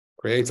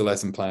 create a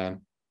lesson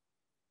plan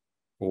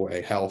for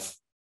a health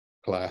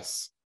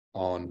class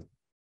on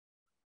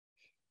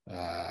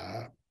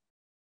the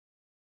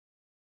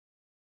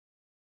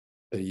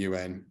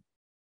UN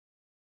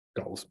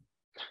goals.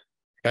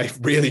 Okay,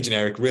 really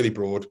generic, really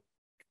broad,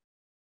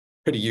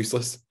 pretty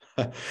useless.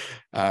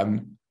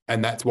 And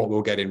that's what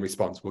we'll get in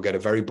response. We'll get a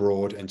very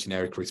broad and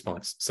generic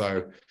response.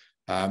 So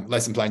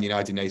lesson plan,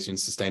 United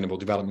Nations Sustainable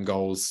Development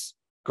Goals,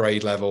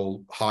 grade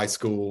level, high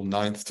school,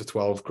 9th to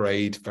 12th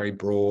grade, very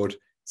broad,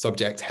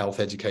 subject, health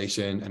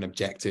education, and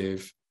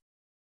objective.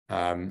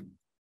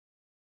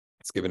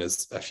 It's given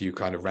us a few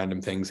kind of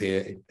random things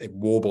here. It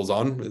warbles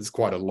on. It's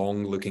quite a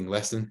long looking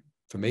lesson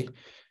for me.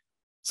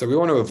 So we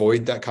want to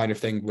avoid that kind of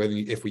thing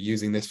if we're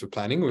using this for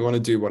planning. We want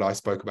to do what I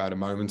spoke about a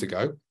moment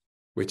ago,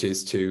 which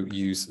is to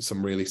use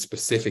some really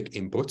specific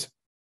input.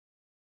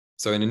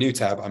 So in a new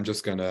tab, I'm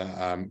just going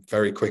to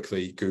very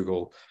quickly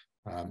Google,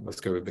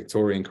 let's go with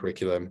Victorian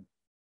curriculum,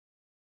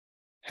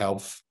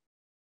 health.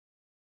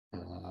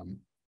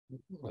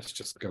 Let's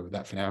just go with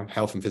that for now.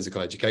 Health and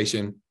physical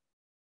education,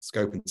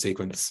 scope and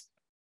sequence.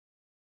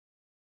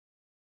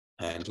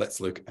 And let's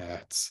look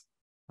at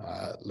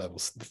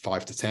levels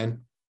 5 to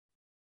 10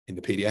 in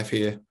the PDF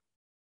here.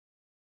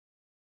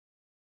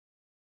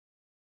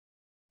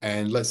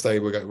 And let's say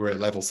we're at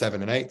level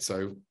 7 and 8,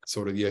 so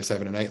sort of year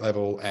 7 and 8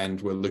 level, and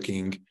we're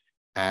looking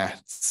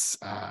at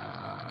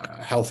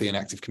healthy and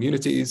active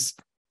communities,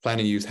 plan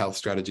and use health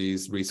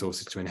strategies,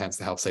 resources to enhance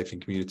the health, safety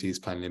in communities,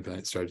 plan and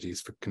implement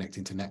strategies for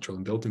connecting to natural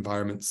and built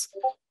environments.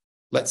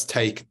 Let's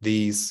take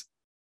these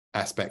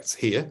aspects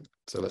here.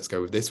 So let's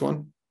go with this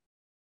one.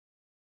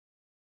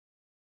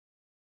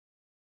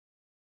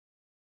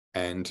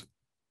 And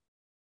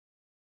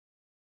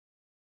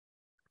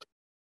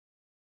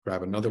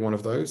grab another one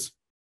of those.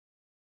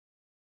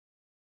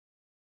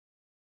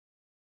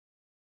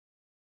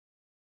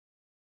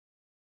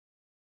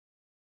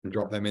 And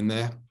drop them in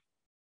there.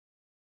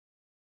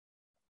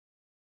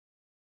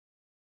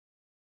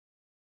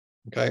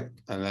 Okay,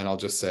 and then I'll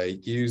just say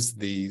use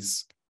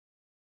these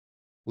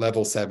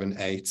level 7,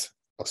 8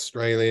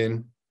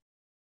 Australian,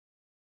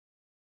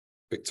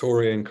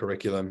 Victorian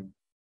curriculum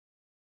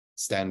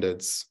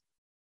standards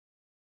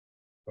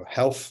for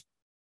health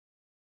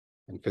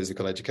and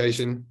physical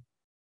education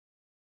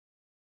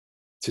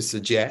to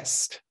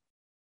suggest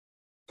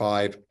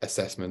 5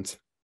 assessment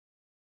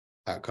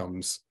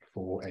outcomes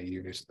for a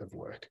unit of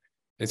work.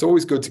 It's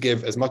always good to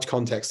give as much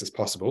context as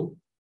possible,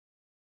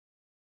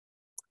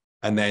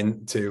 and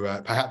then to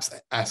perhaps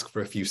ask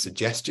for a few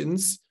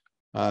suggestions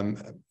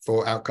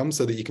for outcomes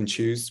so that you can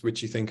choose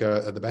which you think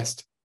are the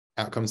best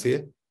outcomes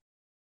here.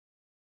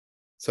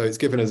 So it's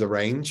given as a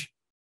range.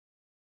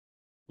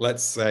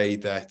 Let's say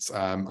that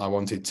I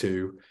wanted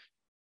to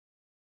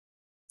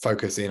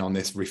focus in on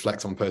this,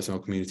 reflect on personal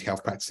community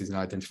health practices and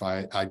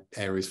identify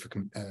areas for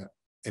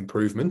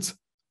improvement.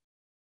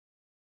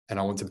 And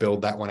I want to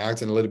build that one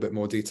out in a little bit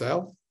more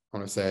detail. I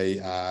want to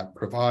say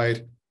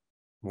provide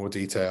more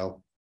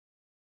detail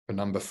for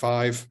number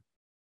 5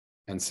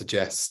 and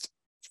suggest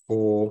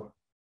 4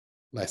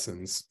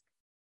 lessons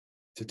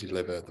to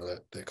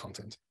deliver the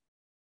content.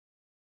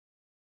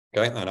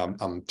 Okay, and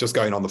I'm just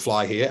going on the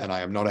fly here, and I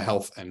am not a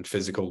health and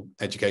physical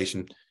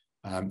education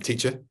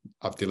teacher.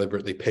 I've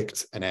deliberately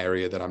picked an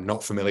area that I'm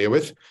not familiar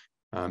with,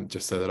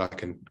 just so that I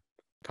can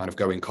kind of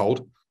go in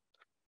cold.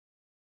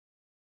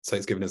 So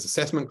it's given as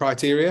assessment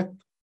criteria: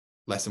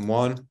 lesson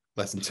 1,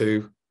 lesson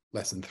 2,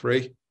 lesson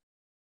 3,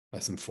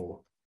 lesson 4.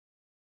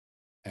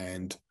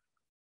 And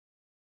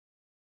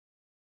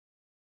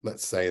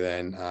let's say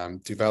then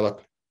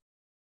develop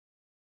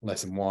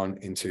lesson 1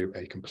 into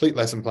a complete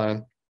lesson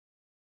plan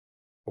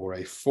or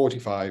a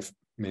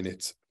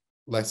 45-minute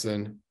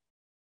lesson,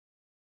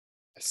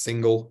 a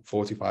single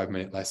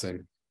 45-minute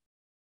lesson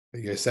for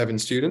year 7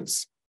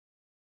 students.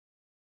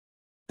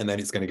 And then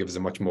it's going to give us a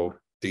much more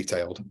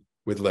detailed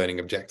with learning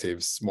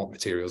objectives, what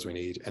materials we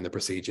need, and the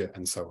procedure,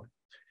 and so on.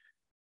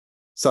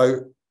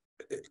 So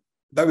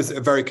that was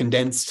a very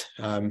condensed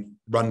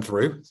run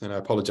through, and I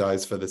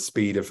apologize for the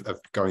speed of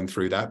going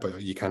through that,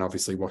 but you can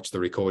obviously watch the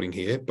recording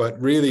here. But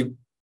really,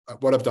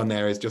 what I've done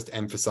there is just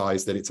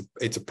emphasize that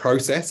it's a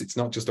process. It's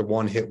not just a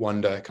one-hit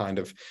wonder kind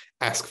of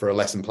ask for a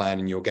lesson plan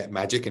and you'll get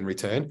magic in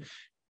return.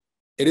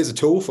 It is a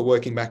tool for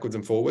working backwards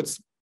and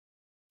forwards.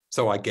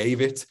 So I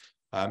gave it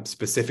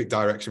specific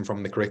direction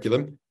from the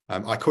curriculum.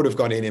 I could have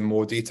gone in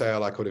more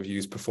detail. I could have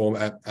used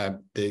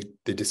the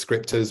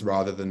descriptors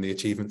rather than the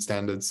achievement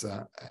standards.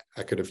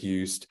 I could have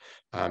used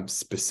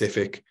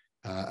specific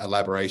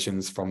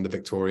elaborations from the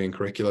Victorian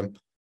curriculum.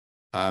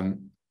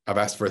 I've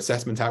asked for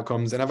assessment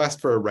outcomes, and I've asked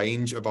for a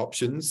range of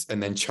options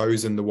and then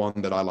chosen the one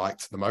that I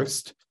liked the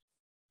most.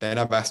 Then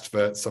I've asked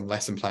for some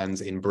lesson plans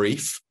in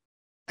brief.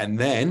 And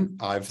then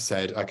I've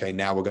said, okay,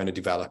 now we're going to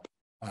develop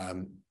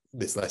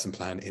this lesson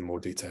plan in more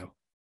detail.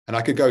 And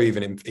I could go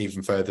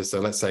even further. So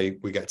let's say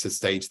we get to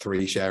stage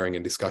 3, sharing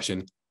and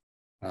discussion.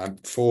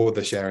 For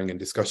the sharing and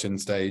discussion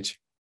stage,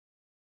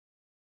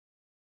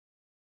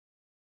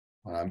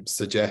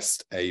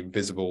 suggest a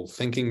visible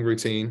thinking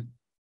routine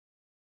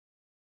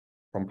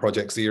from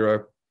Project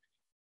Zero.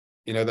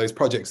 You know, those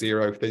Project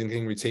Zero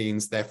thinking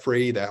routines, they're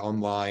free, they're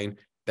online,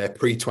 they're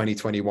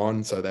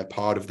pre-2021, so they're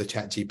part of the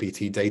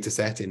ChatGPT data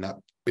set in that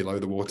below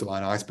the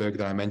waterline iceberg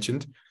that I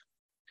mentioned.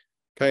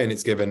 Okay, and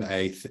it's given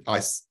a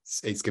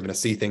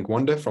See Think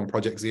Wonder from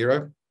Project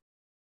Zero.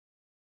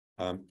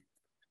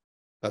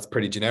 That's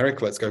pretty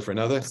generic. Let's go for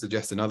another.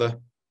 Suggest another.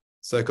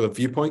 Circle of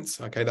viewpoints.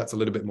 Okay, that's a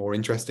little bit more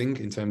interesting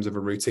in terms of a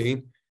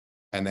routine.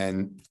 And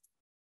then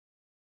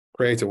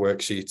create a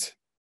worksheet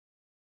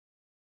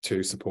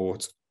to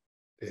support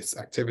this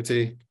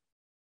activity.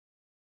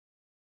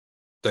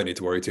 Don't need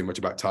to worry too much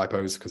about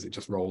typos because it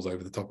just rolls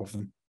over the top of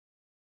them.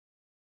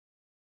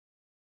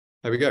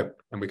 There we go.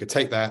 And we could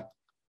take that.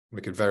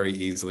 We could very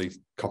easily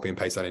copy and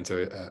paste that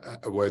into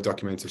a Word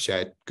document, a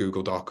shared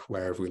Google Doc,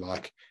 wherever we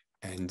like,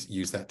 and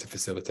use that to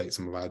facilitate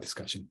some of our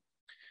discussion.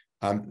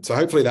 So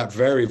hopefully that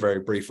very, very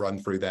brief run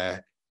through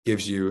there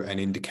gives you an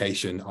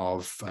indication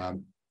of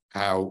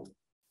how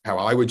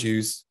I would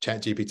use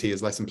ChatGPT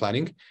as lesson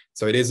planning.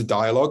 So it is a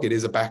dialogue, it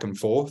is a back and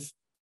forth.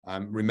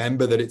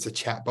 Remember that it's a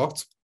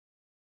chatbot.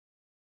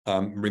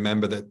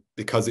 Remember that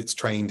because it's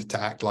trained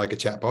to act like a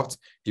chatbot,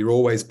 you're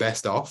always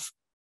best off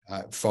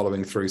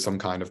following through some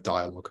kind of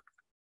dialogue.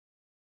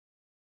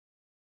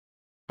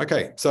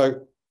 Okay,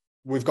 so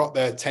we've got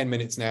the 10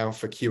 minutes now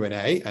for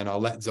Q&A, and I'll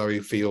let Zoe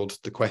field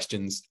the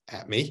questions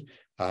at me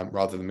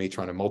rather than me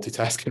trying to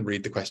multitask and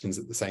read the questions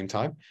at the same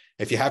time.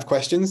 If you have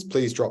questions,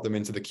 please drop them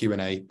into the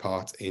Q&A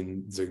part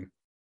in Zoom.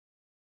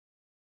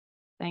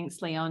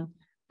 Thanks, Leon.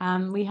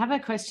 We have a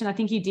question, I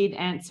think you did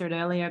answer it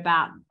earlier,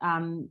 about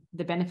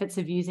the benefits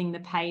of using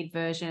the paid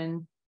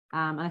version.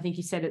 And I think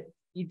you said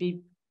you'd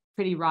be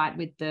pretty right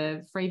with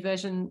the free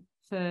version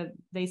for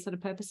these sort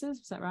of purposes.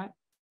 Is that right?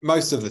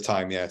 Most of the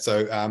time, yeah.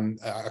 So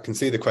I can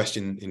see the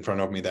question in front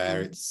of me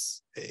there.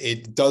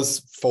 It does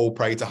fall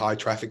prey to high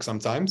traffic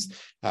sometimes.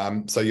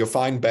 So you'll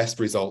find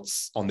best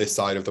results on this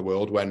side of the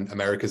world when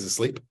America's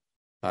asleep,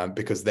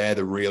 because they're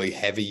the really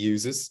heavy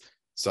users.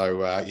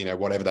 So, you know,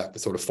 whatever that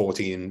sort of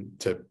 14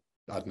 to,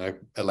 I don't know,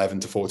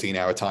 11 to 14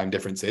 hour time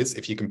difference is,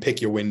 if you can pick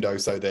your window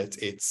so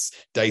that it's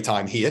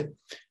daytime here,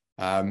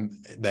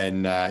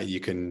 then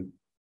you can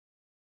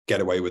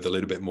get away with a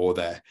little bit more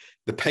there.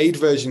 The paid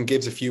version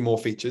gives a few more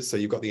features. So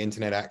you've got the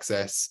internet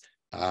access,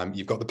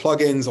 you've got the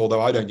plugins,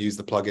 although I don't use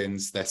the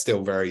plugins. They're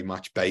still very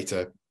much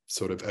beta,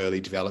 sort of early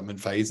development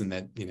phase, and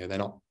then, you know, they're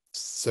not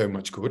so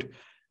much good.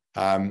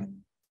 But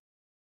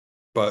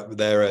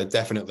there are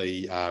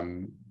definitely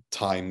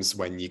times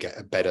when you get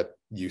a better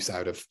use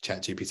out of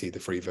ChatGPT, the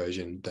free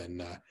version,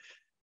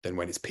 than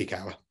when it's peak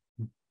hour.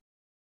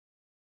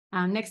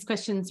 Next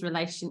question's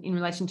in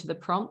relation to the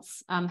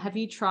prompts. Have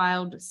you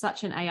trialed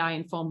such an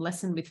AI-informed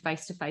lesson with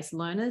face-to-face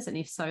learners? And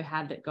if so,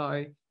 how did it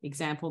go?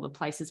 Example, the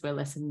places where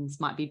lessons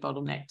might be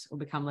bottlenecked or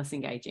become less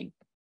engaging.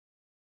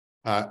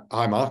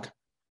 Hi, Mark.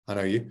 I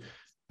know you.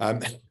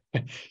 What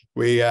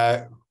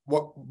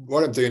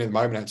I'm doing at the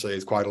moment actually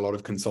is quite a lot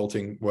of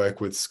consulting work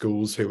with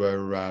schools who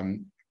are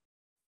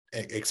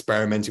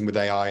experimenting with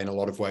AI in a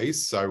lot of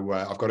ways. So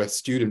I've got a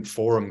student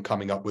forum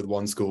coming up with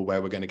one school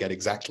where we're going to get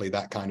exactly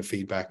that kind of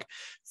feedback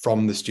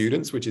from the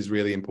students, which is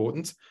really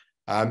important.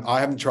 I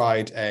haven't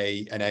tried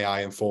an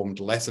AI-informed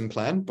lesson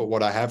plan, but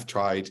what I have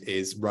tried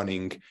is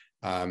running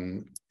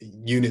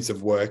units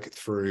of work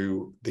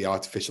through the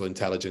artificial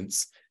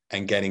intelligence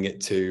and getting it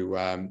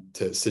to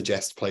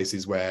suggest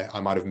places where I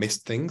might have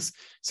missed things.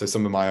 So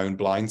some of my own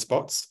blind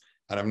spots.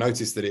 And I've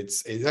noticed that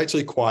it's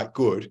actually quite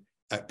good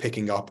at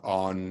picking up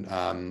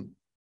on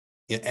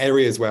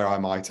areas where I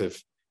might have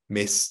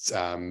missed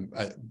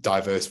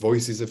diverse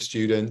voices of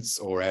students,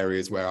 or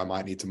areas where I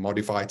might need to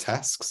modify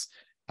tasks.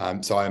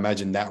 So I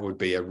imagine that would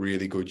be a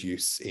really good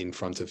use in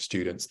front of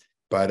students.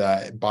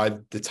 But by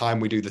the time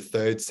we do the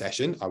third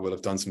session, I will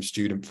have done some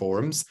student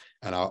forums,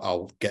 and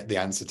I'll get the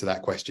answer to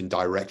that question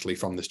directly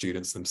from the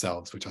students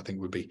themselves, which I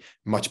think would be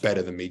much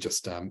better than me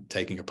just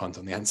taking a punt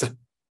on the answer.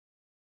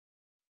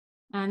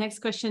 Next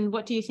question,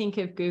 what do you think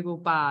of Google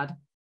Bard?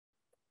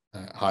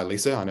 Hi,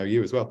 Lisa. I know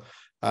you as well.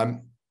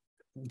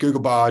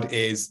 Google Bard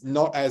is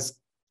not as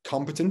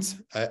competent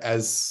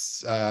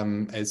as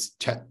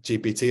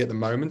ChatGPT at the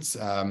moment.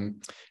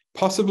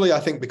 Possibly, I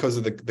think, because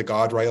of the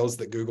guardrails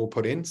that Google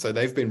put in. So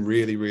they've been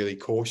really, really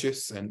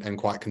cautious and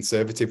quite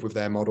conservative with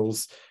their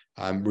models,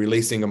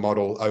 releasing a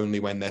model only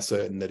when they're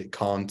certain that it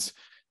can't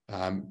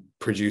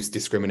produce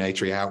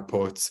discriminatory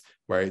outputs,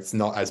 where it's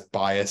not as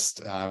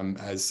biased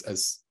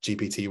as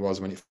GPT was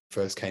when it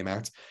first came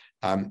out.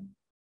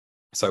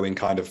 So in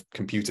kind of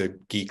computer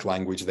geek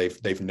language, they've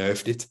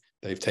nerfed it.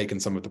 They've taken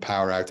some of the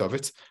power out of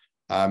it,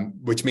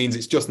 which means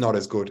it's just not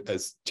as good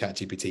as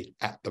ChatGPT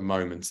at the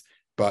moment.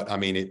 But I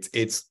mean,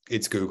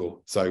 it's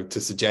Google. So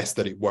to suggest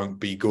that it won't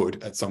be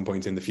good at some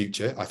point in the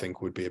future, I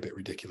think would be a bit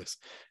ridiculous.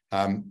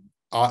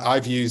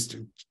 I've used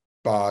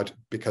Bard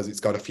because it's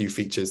got a few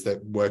features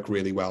that work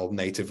really well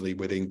natively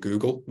within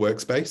Google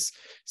Workspace.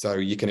 So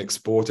you can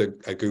export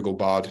a Google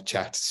Bard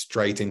chat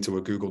straight into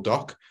a Google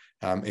Doc.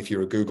 If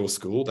you're a Google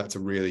school, that's a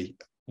really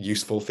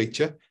useful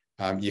feature.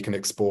 You can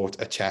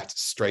export a chat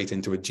straight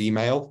into a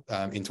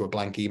Gmail, into a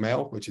blank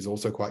email, which is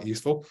also quite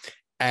useful.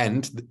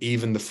 And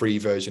even the free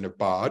version of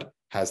Bard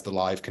has the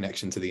live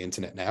connection to the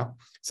internet now.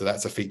 So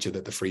that's a feature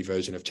that the free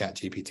version of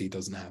ChatGPT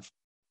doesn't have.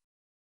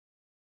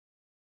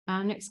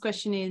 Next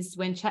question is,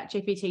 when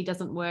ChatGPT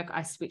doesn't work,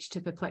 I switch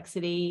to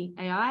Perplexity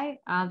AI.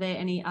 Are there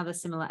any other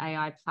similar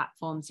AI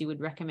platforms you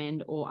would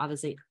recommend, or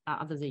others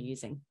are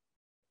using?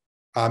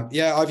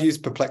 Yeah, I've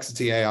used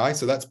Perplexity AI.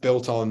 So that's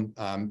built on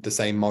the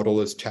same model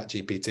as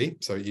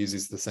ChatGPT. So it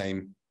uses the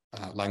same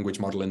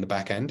language model in the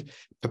back end.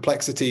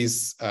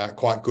 Perplexity's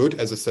quite good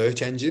as a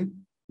search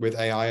engine with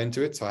AI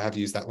into it. So I have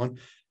used that one.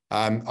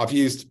 I've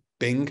used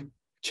Bing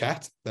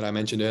Chat that I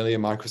mentioned earlier,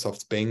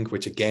 Microsoft's Bing,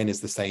 which again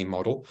is the same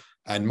model.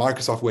 And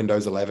Microsoft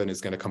Windows 11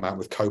 is going to come out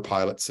with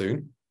Copilot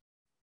soon,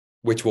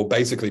 which will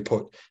basically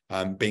put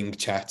Bing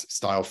Chat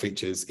style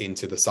features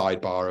into the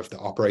sidebar of the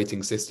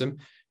operating system,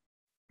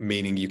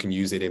 meaning you can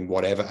use it in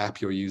whatever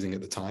app you're using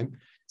at the time.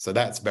 So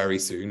that's very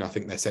soon. I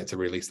think they're set to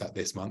release that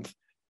this month.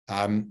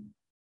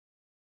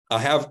 I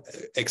have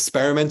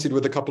experimented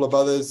with a couple of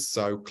others.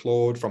 So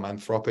Claude from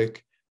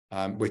Anthropic,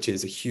 which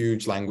is a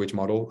huge language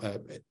model,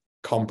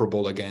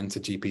 comparable again to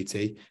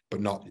GPT,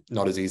 but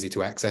not as easy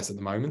to access at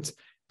the moment.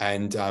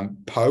 And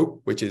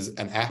Poe, which is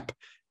an app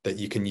that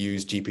you can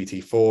use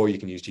GPT-4, you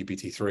can use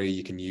GPT-3,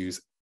 you can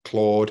use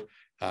Claude.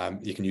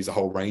 You can use a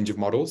whole range of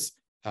models.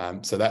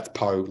 So that's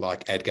Poe,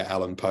 like Edgar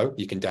Allan Poe.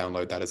 You can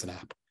download that as an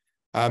app.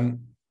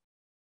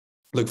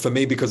 Look, for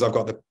me, because I've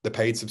got the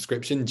paid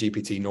subscription,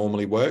 GPT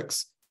normally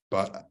works.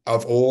 But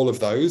of all of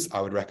those,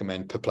 I would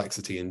recommend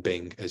Perplexity and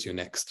Bing as your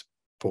next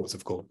ports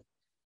of call.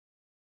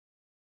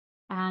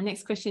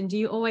 Next question. Do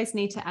you always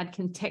need to add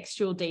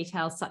contextual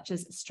details such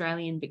as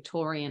Australian,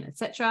 Victorian,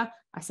 etc.?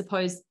 I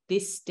suppose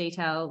this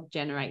detail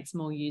generates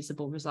more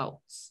usable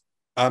results.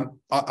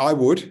 I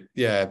would,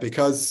 yeah,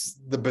 because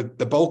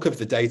the bulk of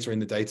the data in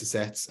the data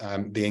sets,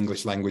 the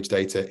English language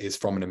data, is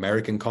from an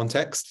American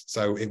context.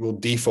 So it will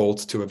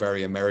default to a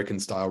very American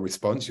style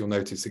response. You'll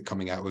notice it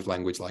coming out with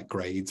language like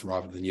grades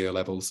rather than year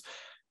levels.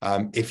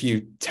 If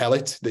you tell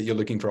it that you're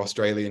looking for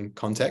Australian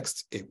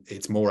context,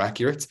 it's more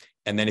accurate.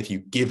 And then if you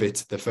give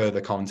it the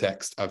further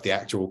context of the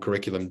actual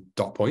curriculum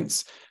dot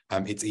points,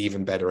 it's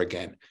even better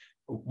again.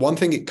 One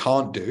thing it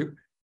can't do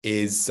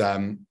is,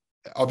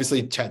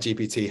 obviously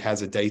ChatGPT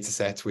has a data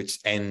set which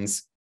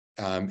ends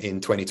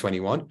in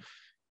 2021.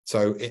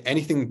 So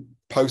anything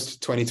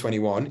post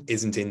 2021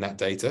 isn't in that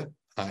data,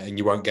 and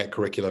you won't get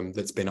curriculum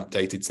that's been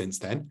updated since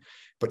then.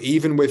 But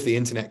even with the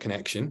internet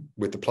connection,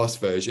 with the Plus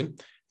version,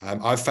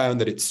 I've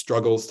found that it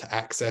struggles to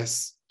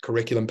access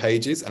curriculum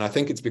pages. And I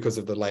think it's because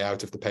of the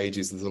layout of the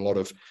pages. There's a lot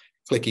of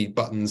clicky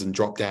buttons and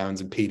drop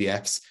downs and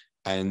PDFs,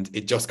 and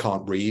it just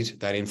can't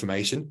read that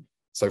information.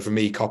 So for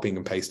me, copying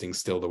and pasting is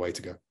still the way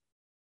to go.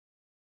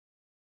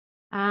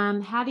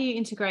 How do you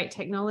integrate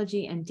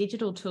technology and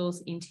digital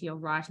tools into your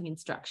writing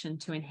instruction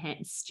to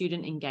enhance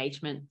student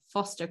engagement,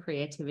 foster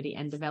creativity,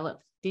 and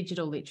develop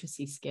digital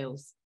literacy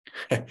skills?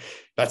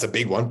 That's a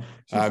big one.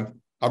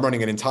 I'm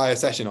running an entire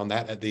session on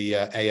that at the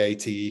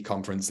AATE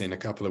conference in a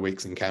couple of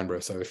weeks in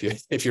Canberra. So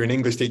if you're an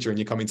English teacher and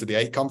you come into the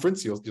 8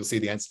 conference, you'll see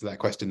the answer to that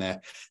question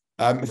there.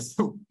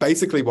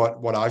 Basically,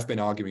 what I've been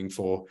arguing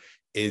for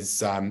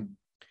is,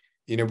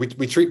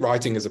 we treat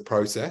writing as a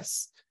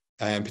process,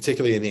 and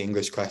particularly in the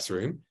English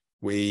classroom,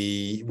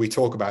 we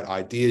talk about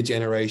idea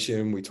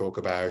generation, we talk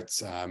about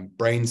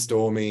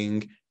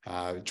brainstorming,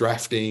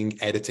 drafting,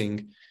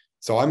 editing.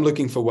 So I'm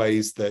looking for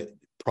ways that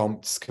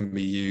prompts can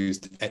be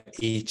used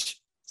at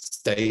each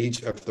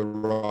stage of the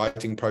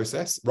writing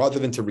process, rather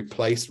than to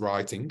replace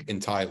writing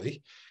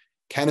entirely.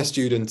 Can a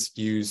student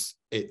use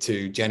it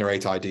to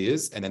generate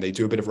ideas, and then they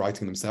do a bit of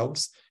writing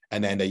themselves,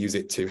 and then they use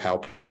it to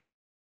help?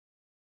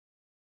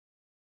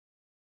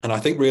 And I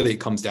think really it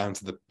comes down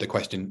to the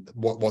question,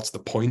 what's the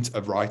point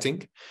of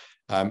writing?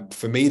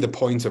 For me, the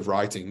point of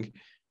writing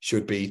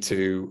should be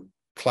to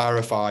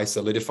clarify,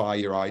 solidify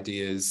your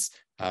ideas,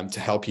 to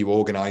help you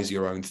organize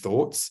your own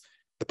thoughts.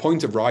 The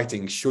point of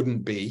writing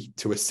shouldn't be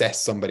to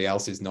assess somebody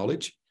else's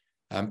knowledge.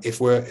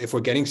 If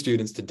we're getting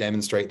students to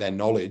demonstrate their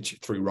knowledge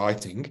through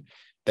writing,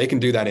 they can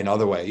do that in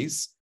other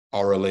ways,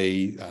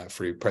 orally,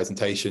 through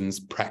presentations,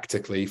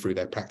 practically through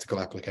their practical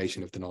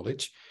application of the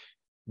knowledge,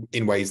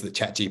 in ways that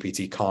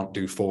ChatGPT can't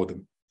do for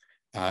them.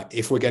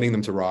 If we're getting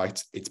them to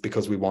write, it's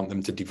because we want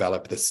them to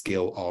develop the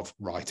skill of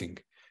writing.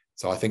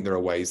 So I think there are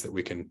ways that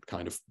we can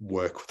kind of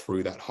work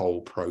through that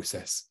whole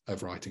process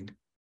of writing.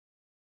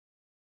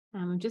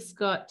 We've just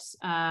got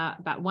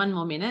about 1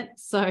 more minute.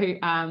 So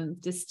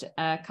just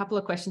a couple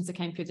of questions that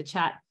came through the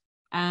chat.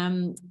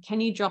 Can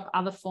you drop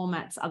other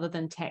formats other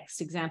than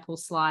text, example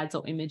slides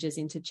or images,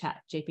 into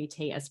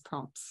ChatGPT as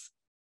prompts?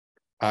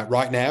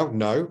 Right now,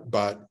 no,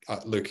 but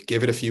look,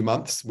 give it a few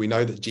months. We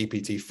know that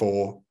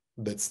GPT-4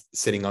 that's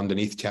sitting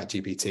underneath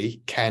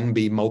ChatGPT can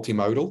be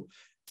multimodal.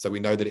 So we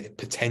know that it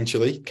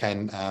potentially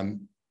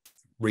can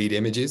read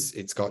images.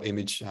 It's got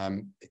image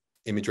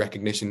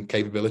recognition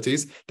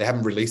capabilities. They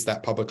haven't released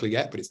that publicly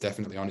yet, but it's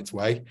definitely on its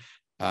way.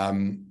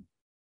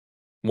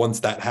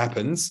 Once that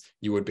happens,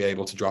 you would be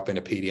able to drop in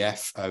a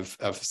PDF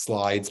of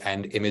slides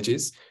and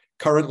images.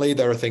 Currently,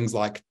 there are things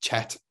like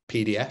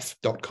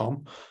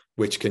chatpdf.com,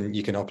 which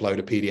you can upload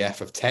a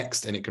PDF of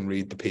text and it can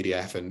read the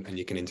PDF and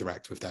you can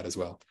interact with that as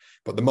well.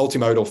 But the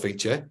multimodal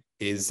feature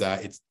is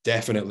it's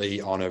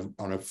definitely on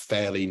a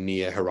fairly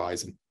near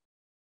horizon.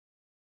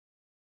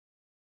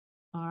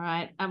 All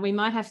right, we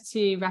might have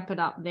to wrap it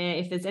up there.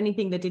 If there's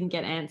anything that didn't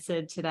get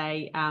answered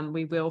today,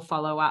 we will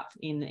follow up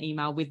in the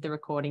email with the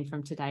recording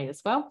from today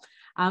as well.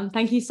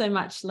 Thank you so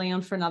much,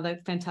 Leon, for another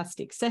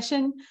fantastic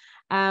session.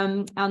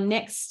 Our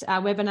next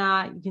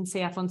webinar, you can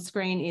see up on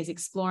screen, is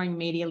Exploring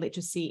Media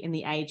Literacy in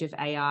the Age of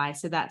AI.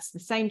 So that's the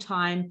same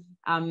time,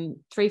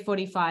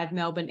 3:45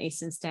 Melbourne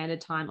Eastern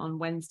Standard Time on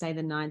Wednesday,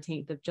 the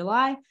 19th of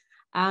July.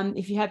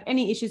 If you have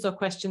any issues or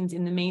questions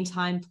in the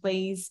meantime,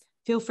 please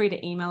feel free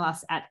to email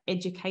us at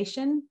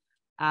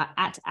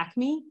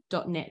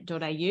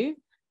education@acme.net.au.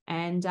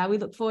 And we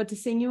look forward to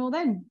seeing you all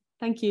then.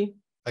 Thank you.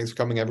 Thanks for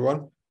coming,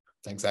 everyone.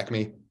 Thanks,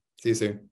 Acme. See you soon.